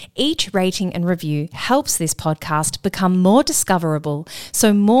review. Each rating and review helps this podcast become more discoverable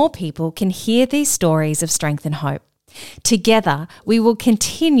so more people can hear these stories of strength and hope. Together, we will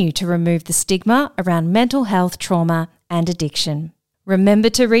continue to remove the stigma around mental health, trauma, and addiction. Remember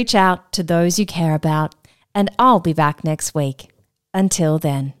to reach out to those you care about, and I'll be back next week. Until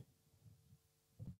then.